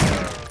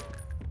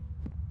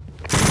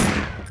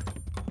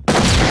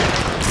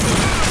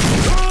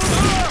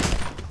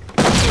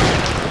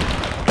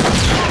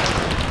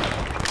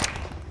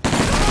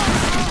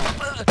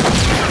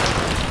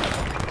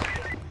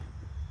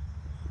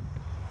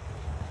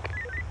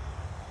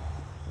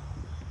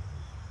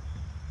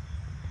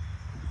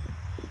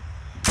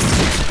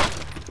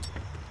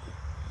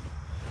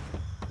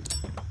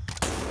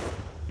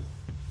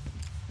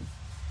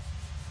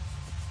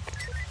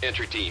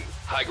 Entry team,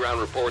 high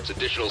ground reports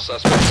additional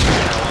suspects are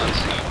now on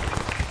scene.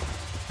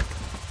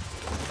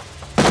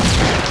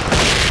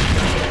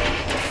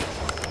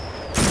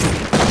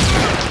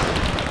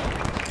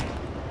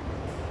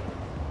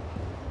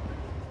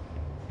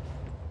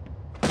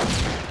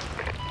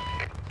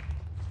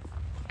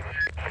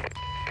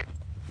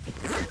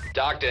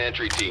 Dock to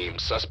entry team,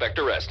 suspect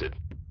arrested.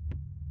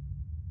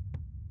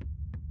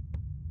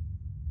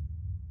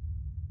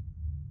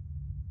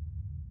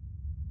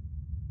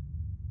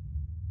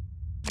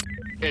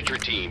 Entry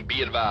team,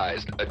 be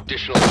advised.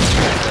 Additional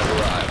suspects have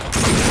arrived.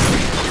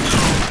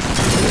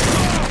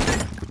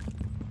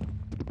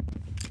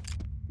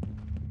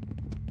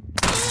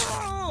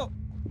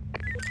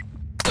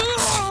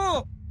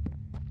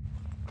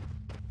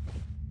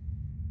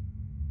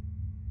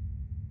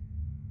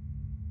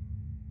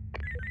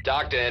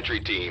 Dock to entry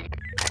team.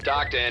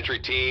 Dock to entry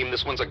team.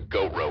 This one's a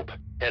goat rope.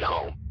 Head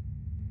home.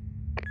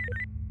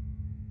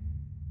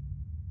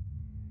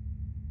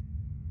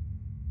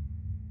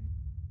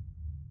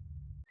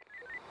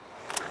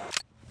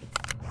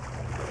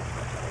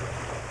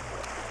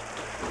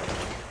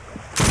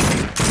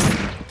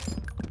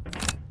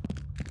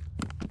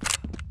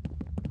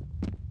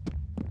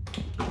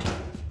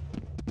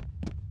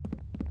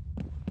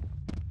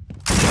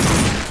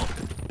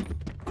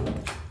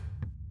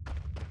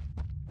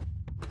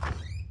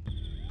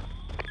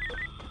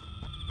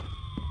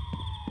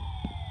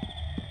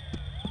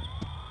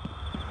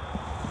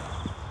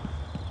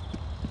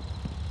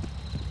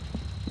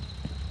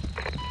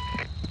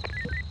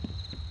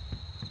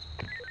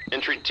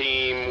 Entry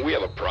team, we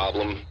have a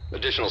problem.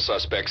 Additional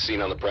suspects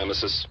seen on the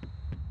premises.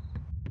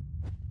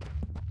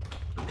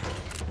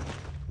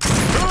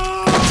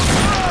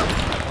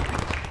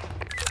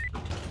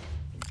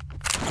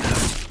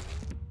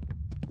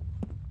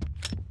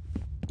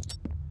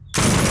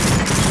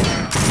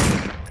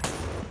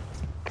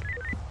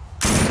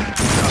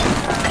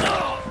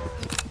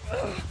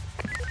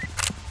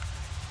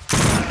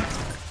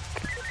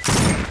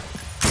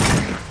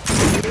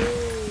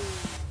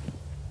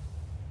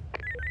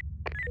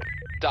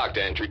 Dock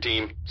to entry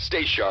team.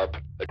 Stay sharp.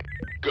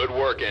 Good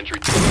work, entry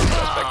team.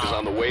 Suspect is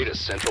on the way to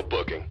central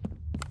booking.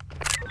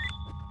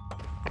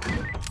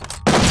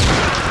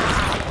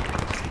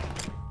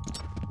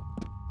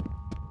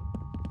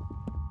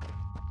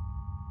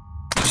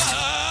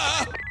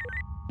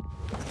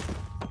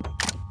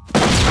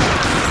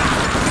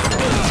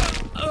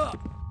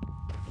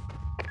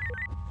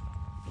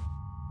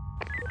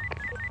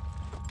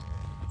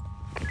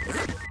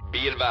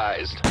 Be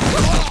advised,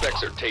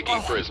 suspects are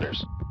taking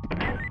prisoners.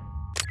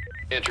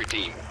 Entry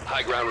team,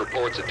 high ground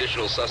reports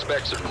additional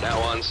suspects are now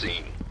on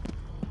scene.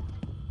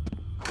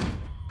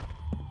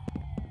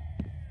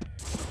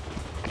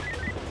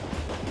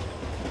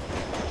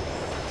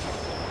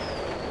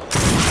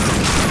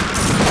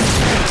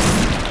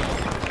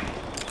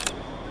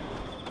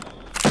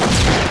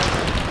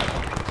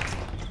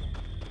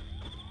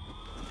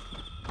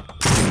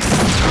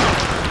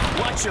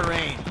 Watch your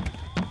aim.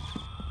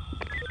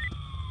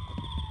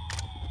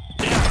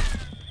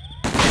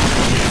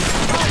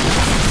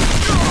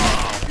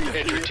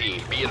 Entry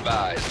team, be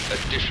advised,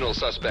 additional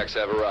suspects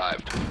have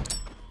arrived.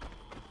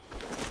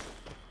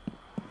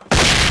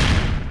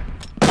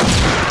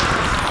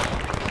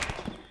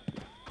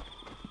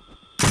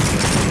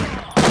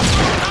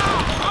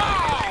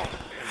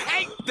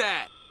 Hate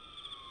that!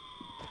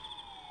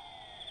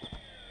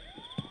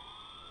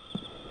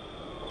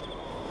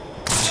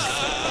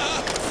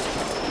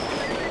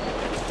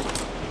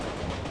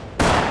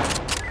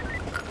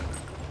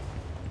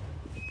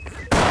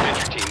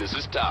 Entry team, this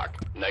is Doc.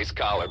 Nice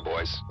collar,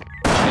 boys.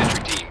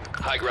 Entry team,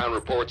 high ground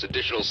reports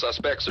additional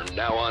suspects are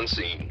now on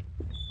scene.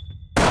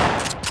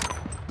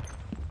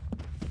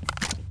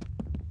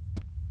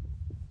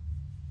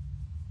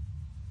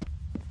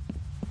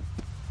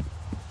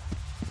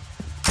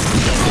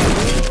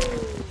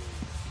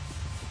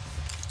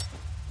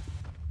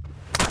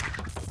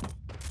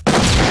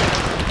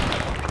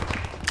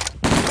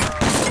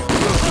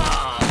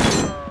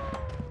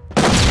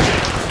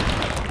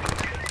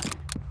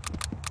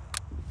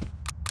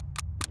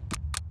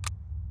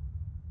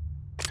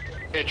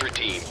 Entry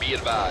team, be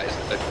advised.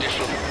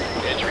 Additional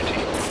entry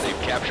team.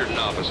 They've captured an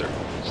officer.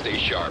 Stay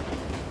sharp.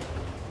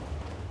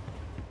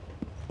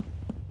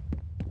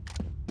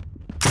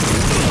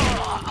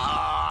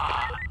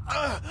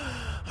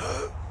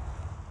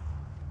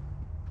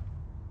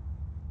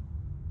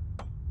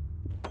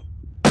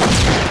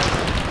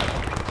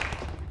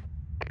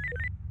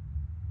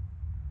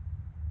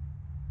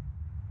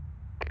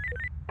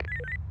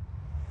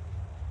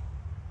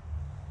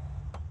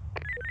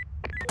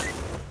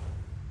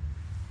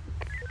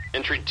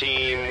 Entry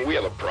team, we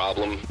have a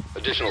problem.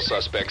 Additional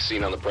suspects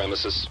seen on the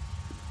premises.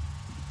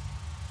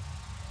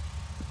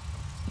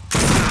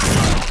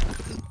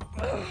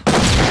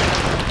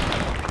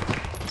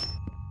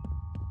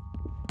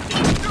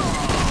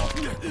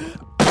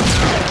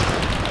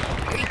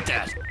 Hate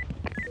that!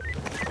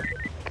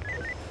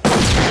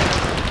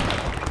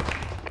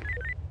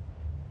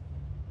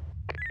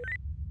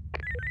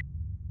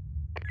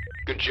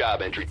 Good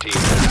job, entry team.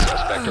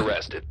 Suspect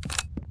arrested.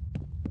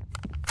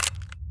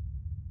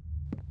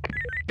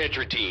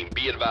 Entry team,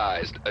 be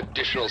advised.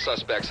 Additional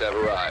suspects have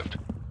arrived.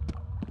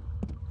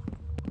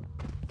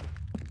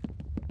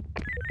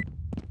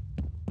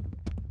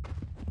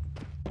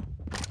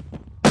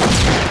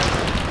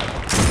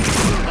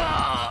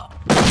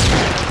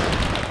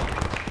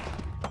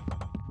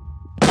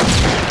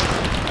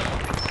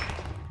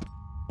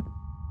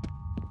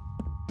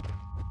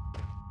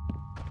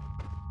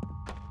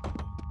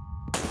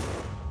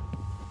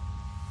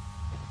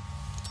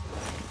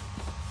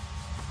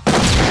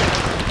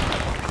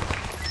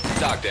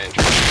 Dock to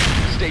entry.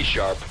 Stay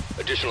sharp.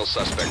 Additional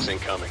suspects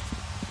incoming.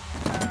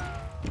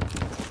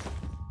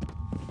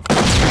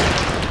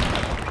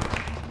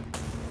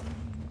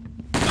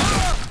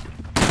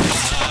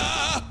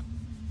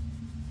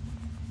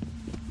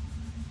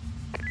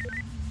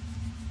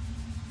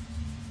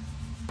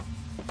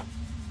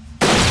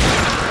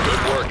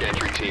 Good work,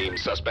 entry team.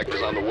 Suspect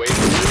is on the way to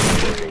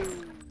central booking.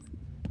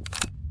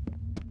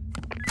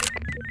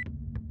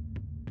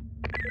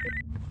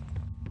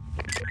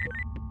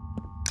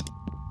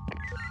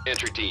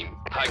 Entry team,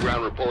 high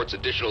ground reports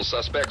additional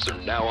suspects are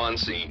now on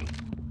scene.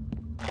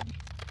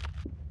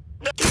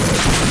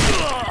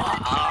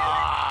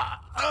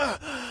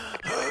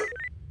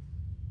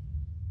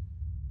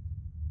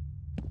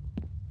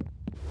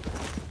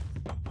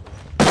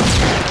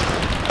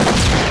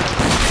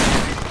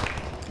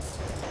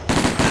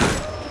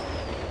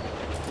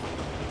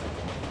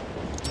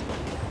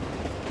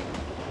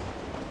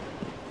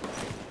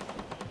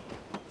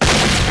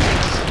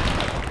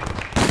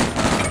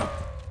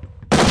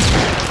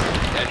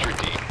 Entry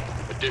team,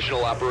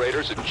 additional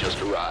operators have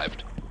just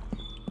arrived.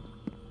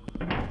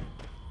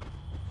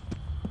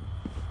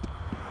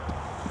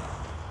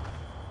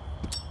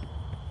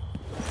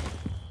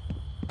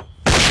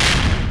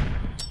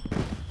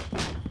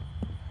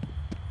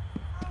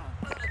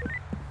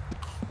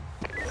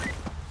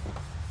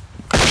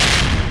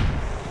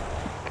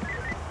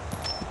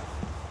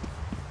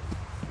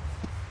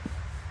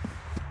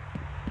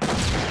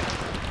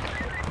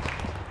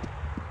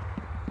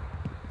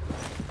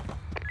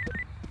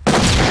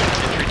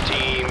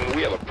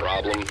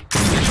 problem.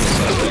 Additional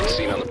suspects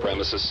seen on the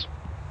premises.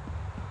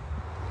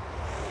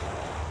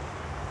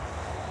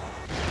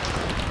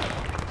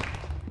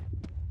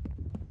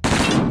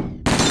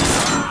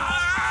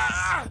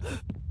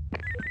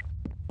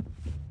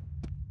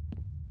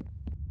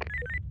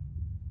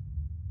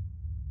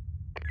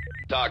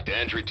 Talk to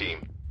entry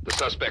team. The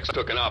suspects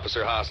took an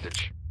officer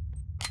hostage.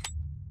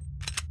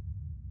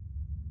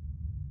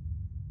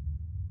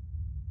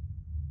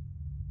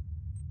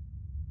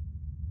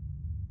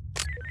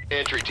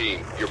 Entry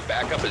team, your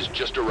backup has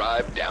just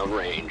arrived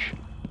downrange.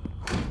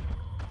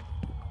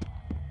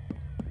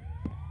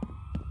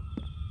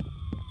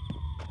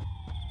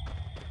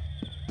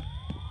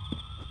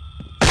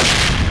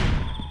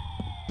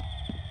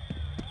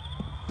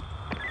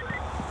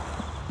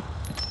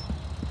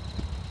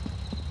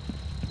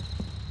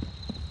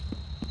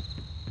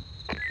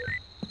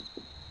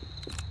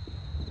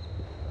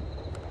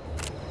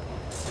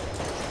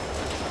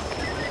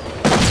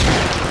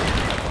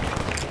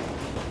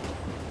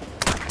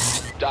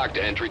 Talk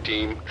to entry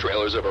team.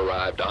 Trailers have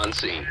arrived on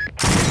scene.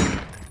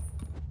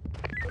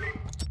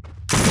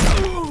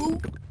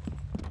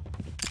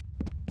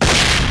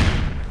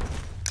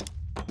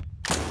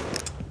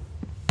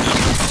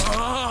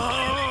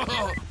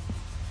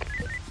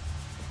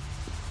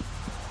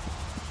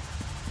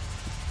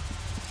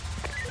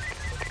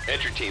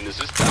 Entry team, this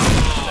is Tom.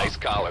 Nice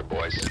collar,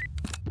 boys.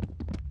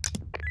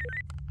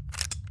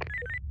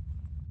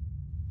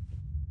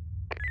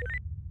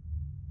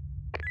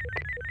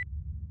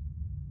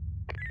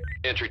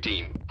 Entry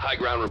team, high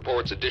ground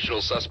reports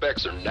additional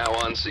suspects are now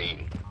on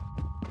scene.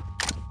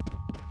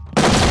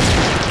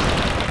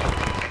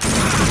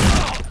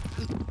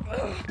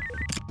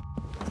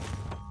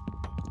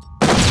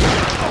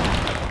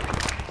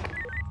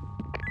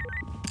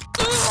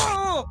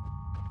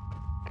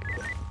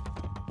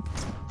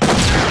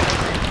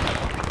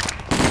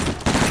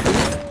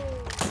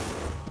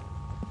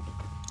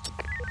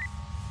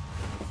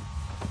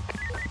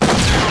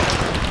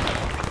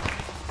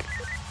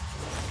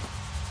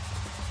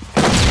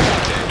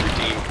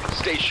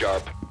 Stay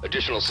sharp.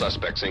 Additional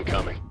suspects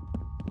incoming.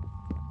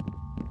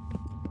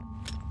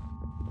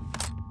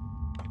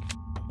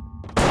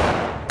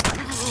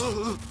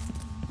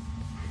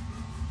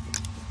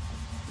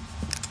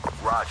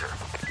 Roger.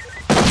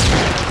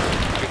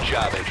 Good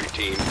job, entry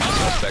team.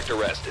 Suspect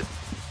arrested.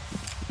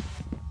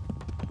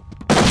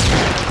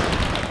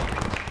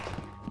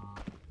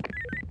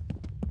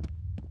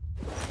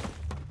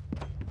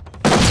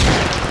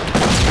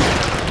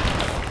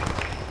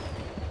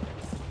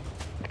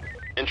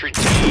 Entry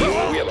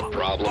team, we have a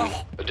problem.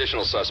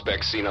 Additional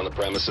suspects seen on the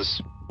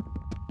premises.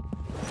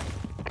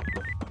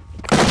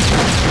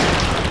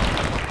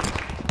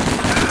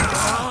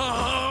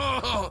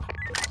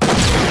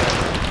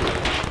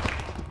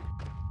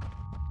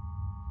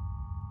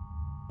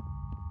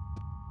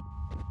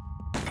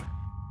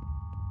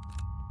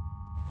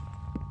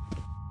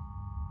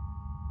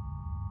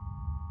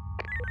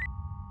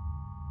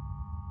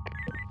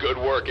 Good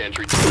work,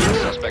 entry team.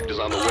 Suspect is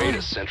on the way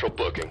to central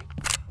booking.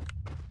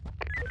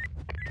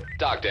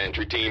 Talk to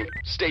entry team.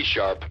 Stay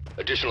sharp.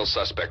 Additional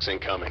suspects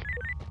incoming.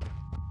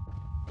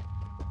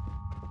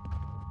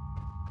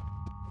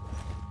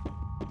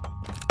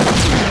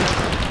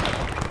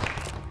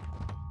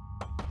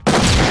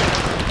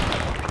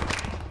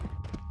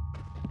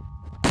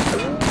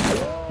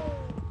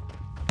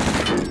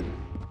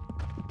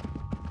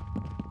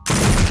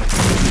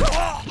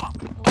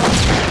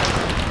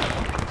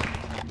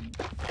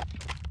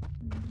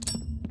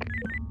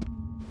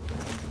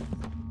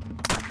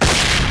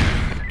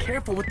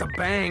 Careful with the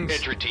bangs.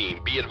 Entry team,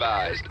 be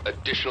advised.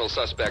 Additional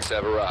suspects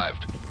have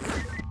arrived.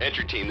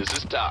 Entry team, this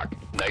is Doc.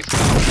 Nice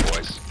job,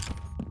 boys.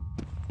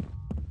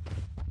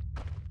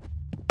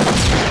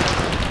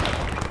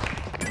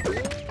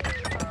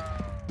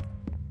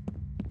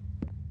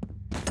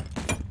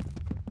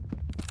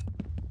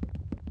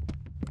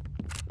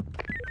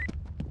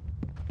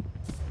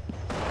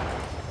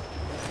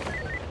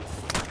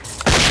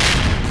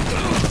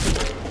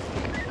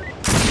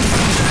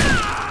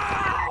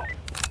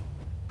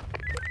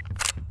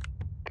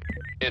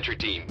 Entry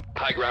team,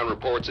 high ground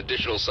reports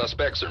additional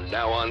suspects are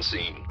now on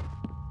scene.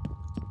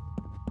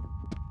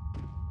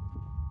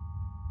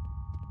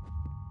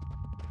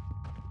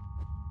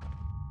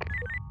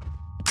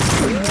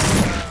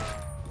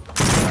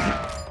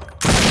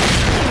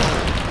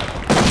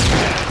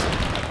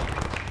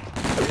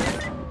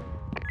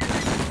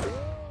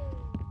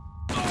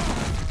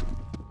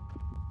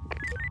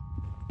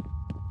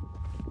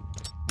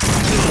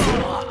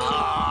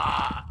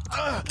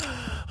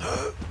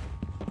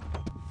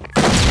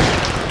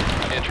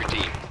 Entry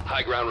team,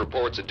 high ground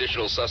reports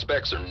additional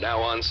suspects are now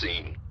on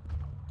scene.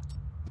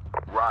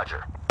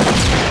 Roger.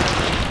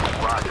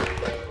 Roger.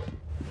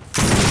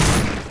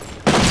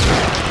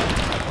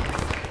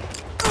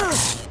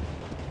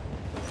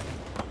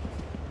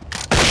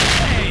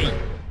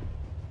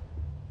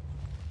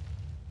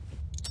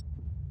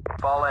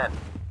 Fall in.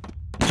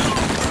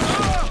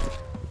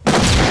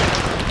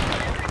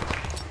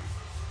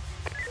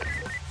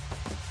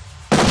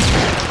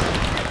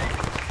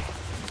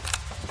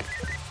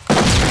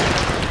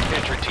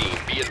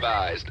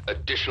 advised,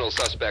 additional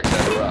suspects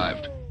have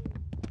arrived.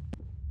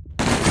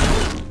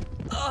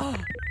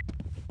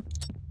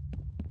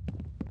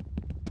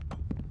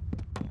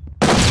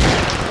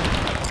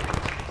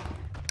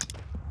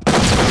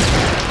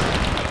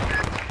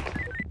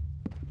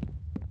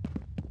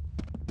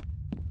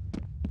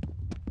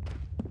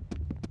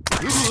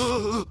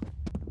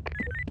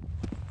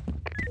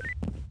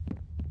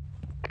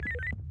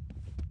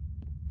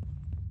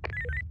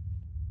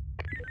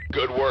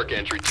 Good work,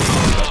 entry team.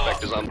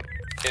 Suspect is on.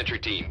 Entry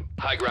team.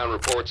 High ground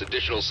reports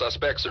additional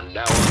suspects are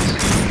now on scene.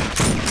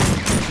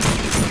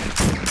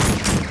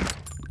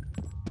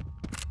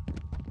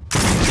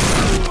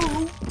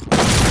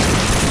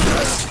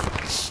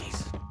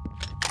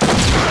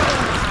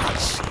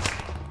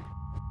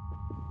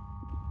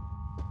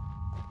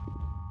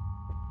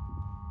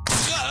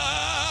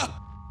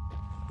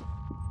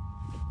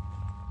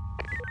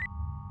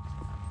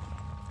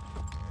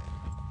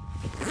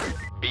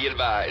 Be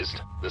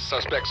advised, the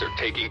suspects are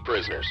taking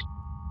prisoners.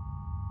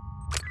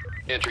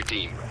 Entry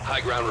team, high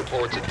ground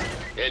reports it.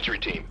 Entry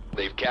team,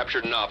 they've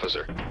captured an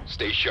officer.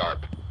 Stay sharp.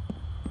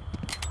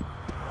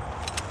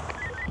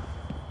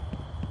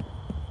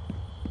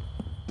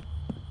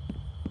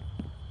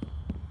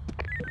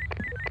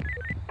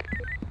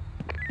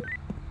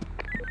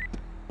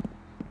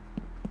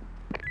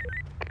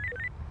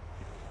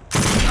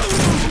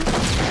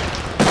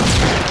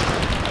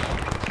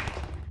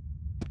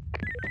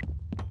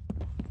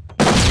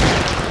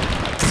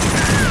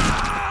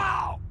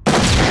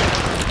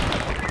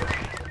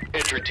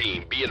 Entry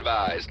team, be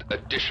advised,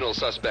 additional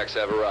suspects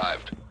have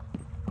arrived.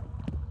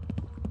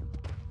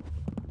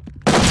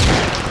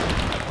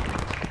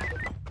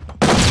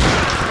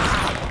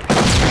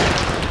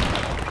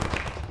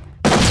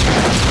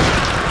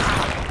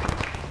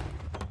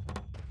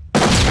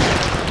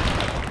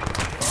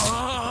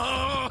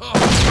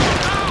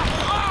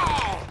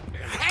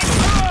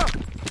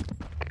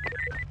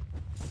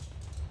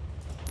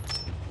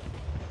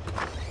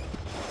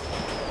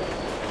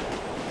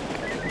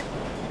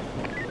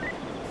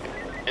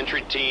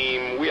 Entry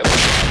team, we have a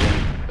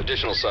problem.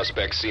 Additional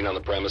suspects seen on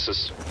the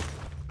premises.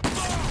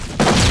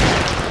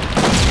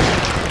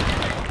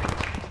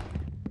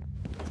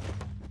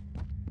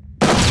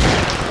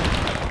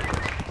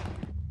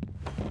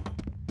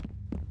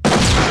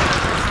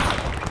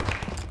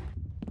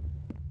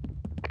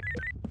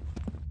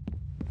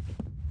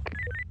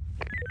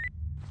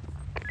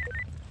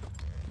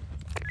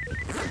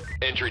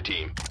 Entry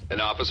team,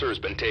 an officer has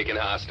been taken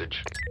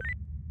hostage.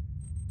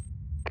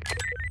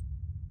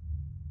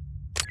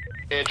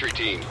 Entry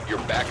team, your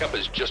backup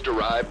has just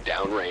arrived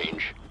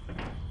downrange.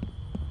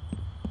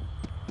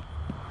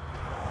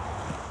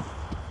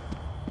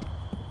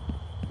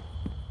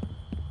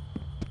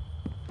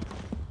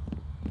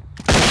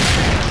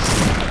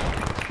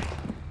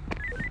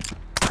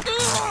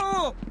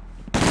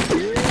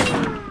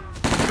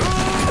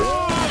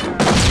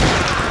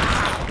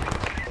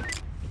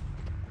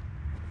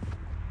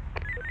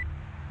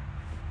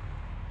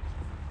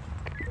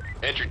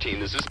 Entry team,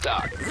 this is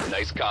Doc.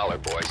 Nice collar,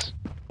 boys.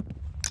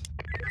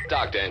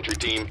 Doc to entry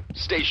team.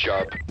 Stay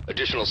sharp.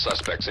 Additional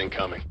suspects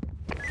incoming.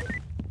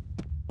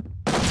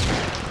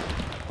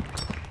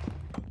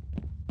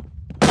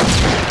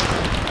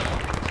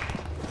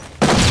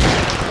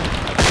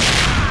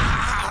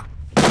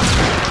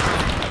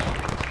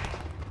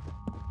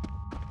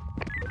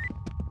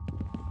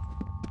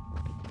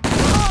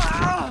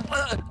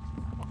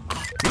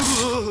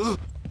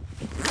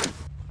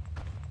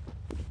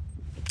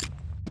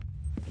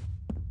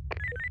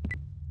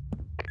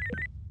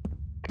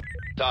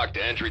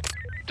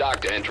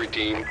 Doc to entry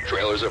team.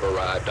 Trailers have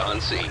arrived on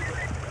scene.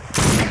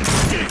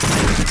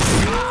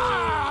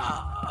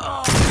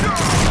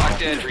 Doc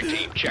to entry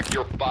team. Check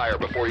your fire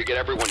before you get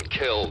everyone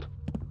killed.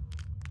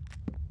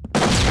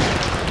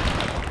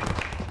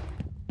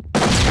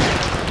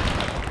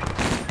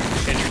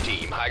 Entry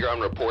team. High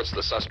ground reports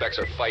the suspects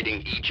are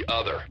fighting each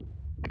other.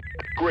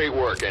 Great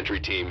work, entry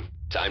team.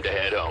 Time to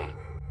head home.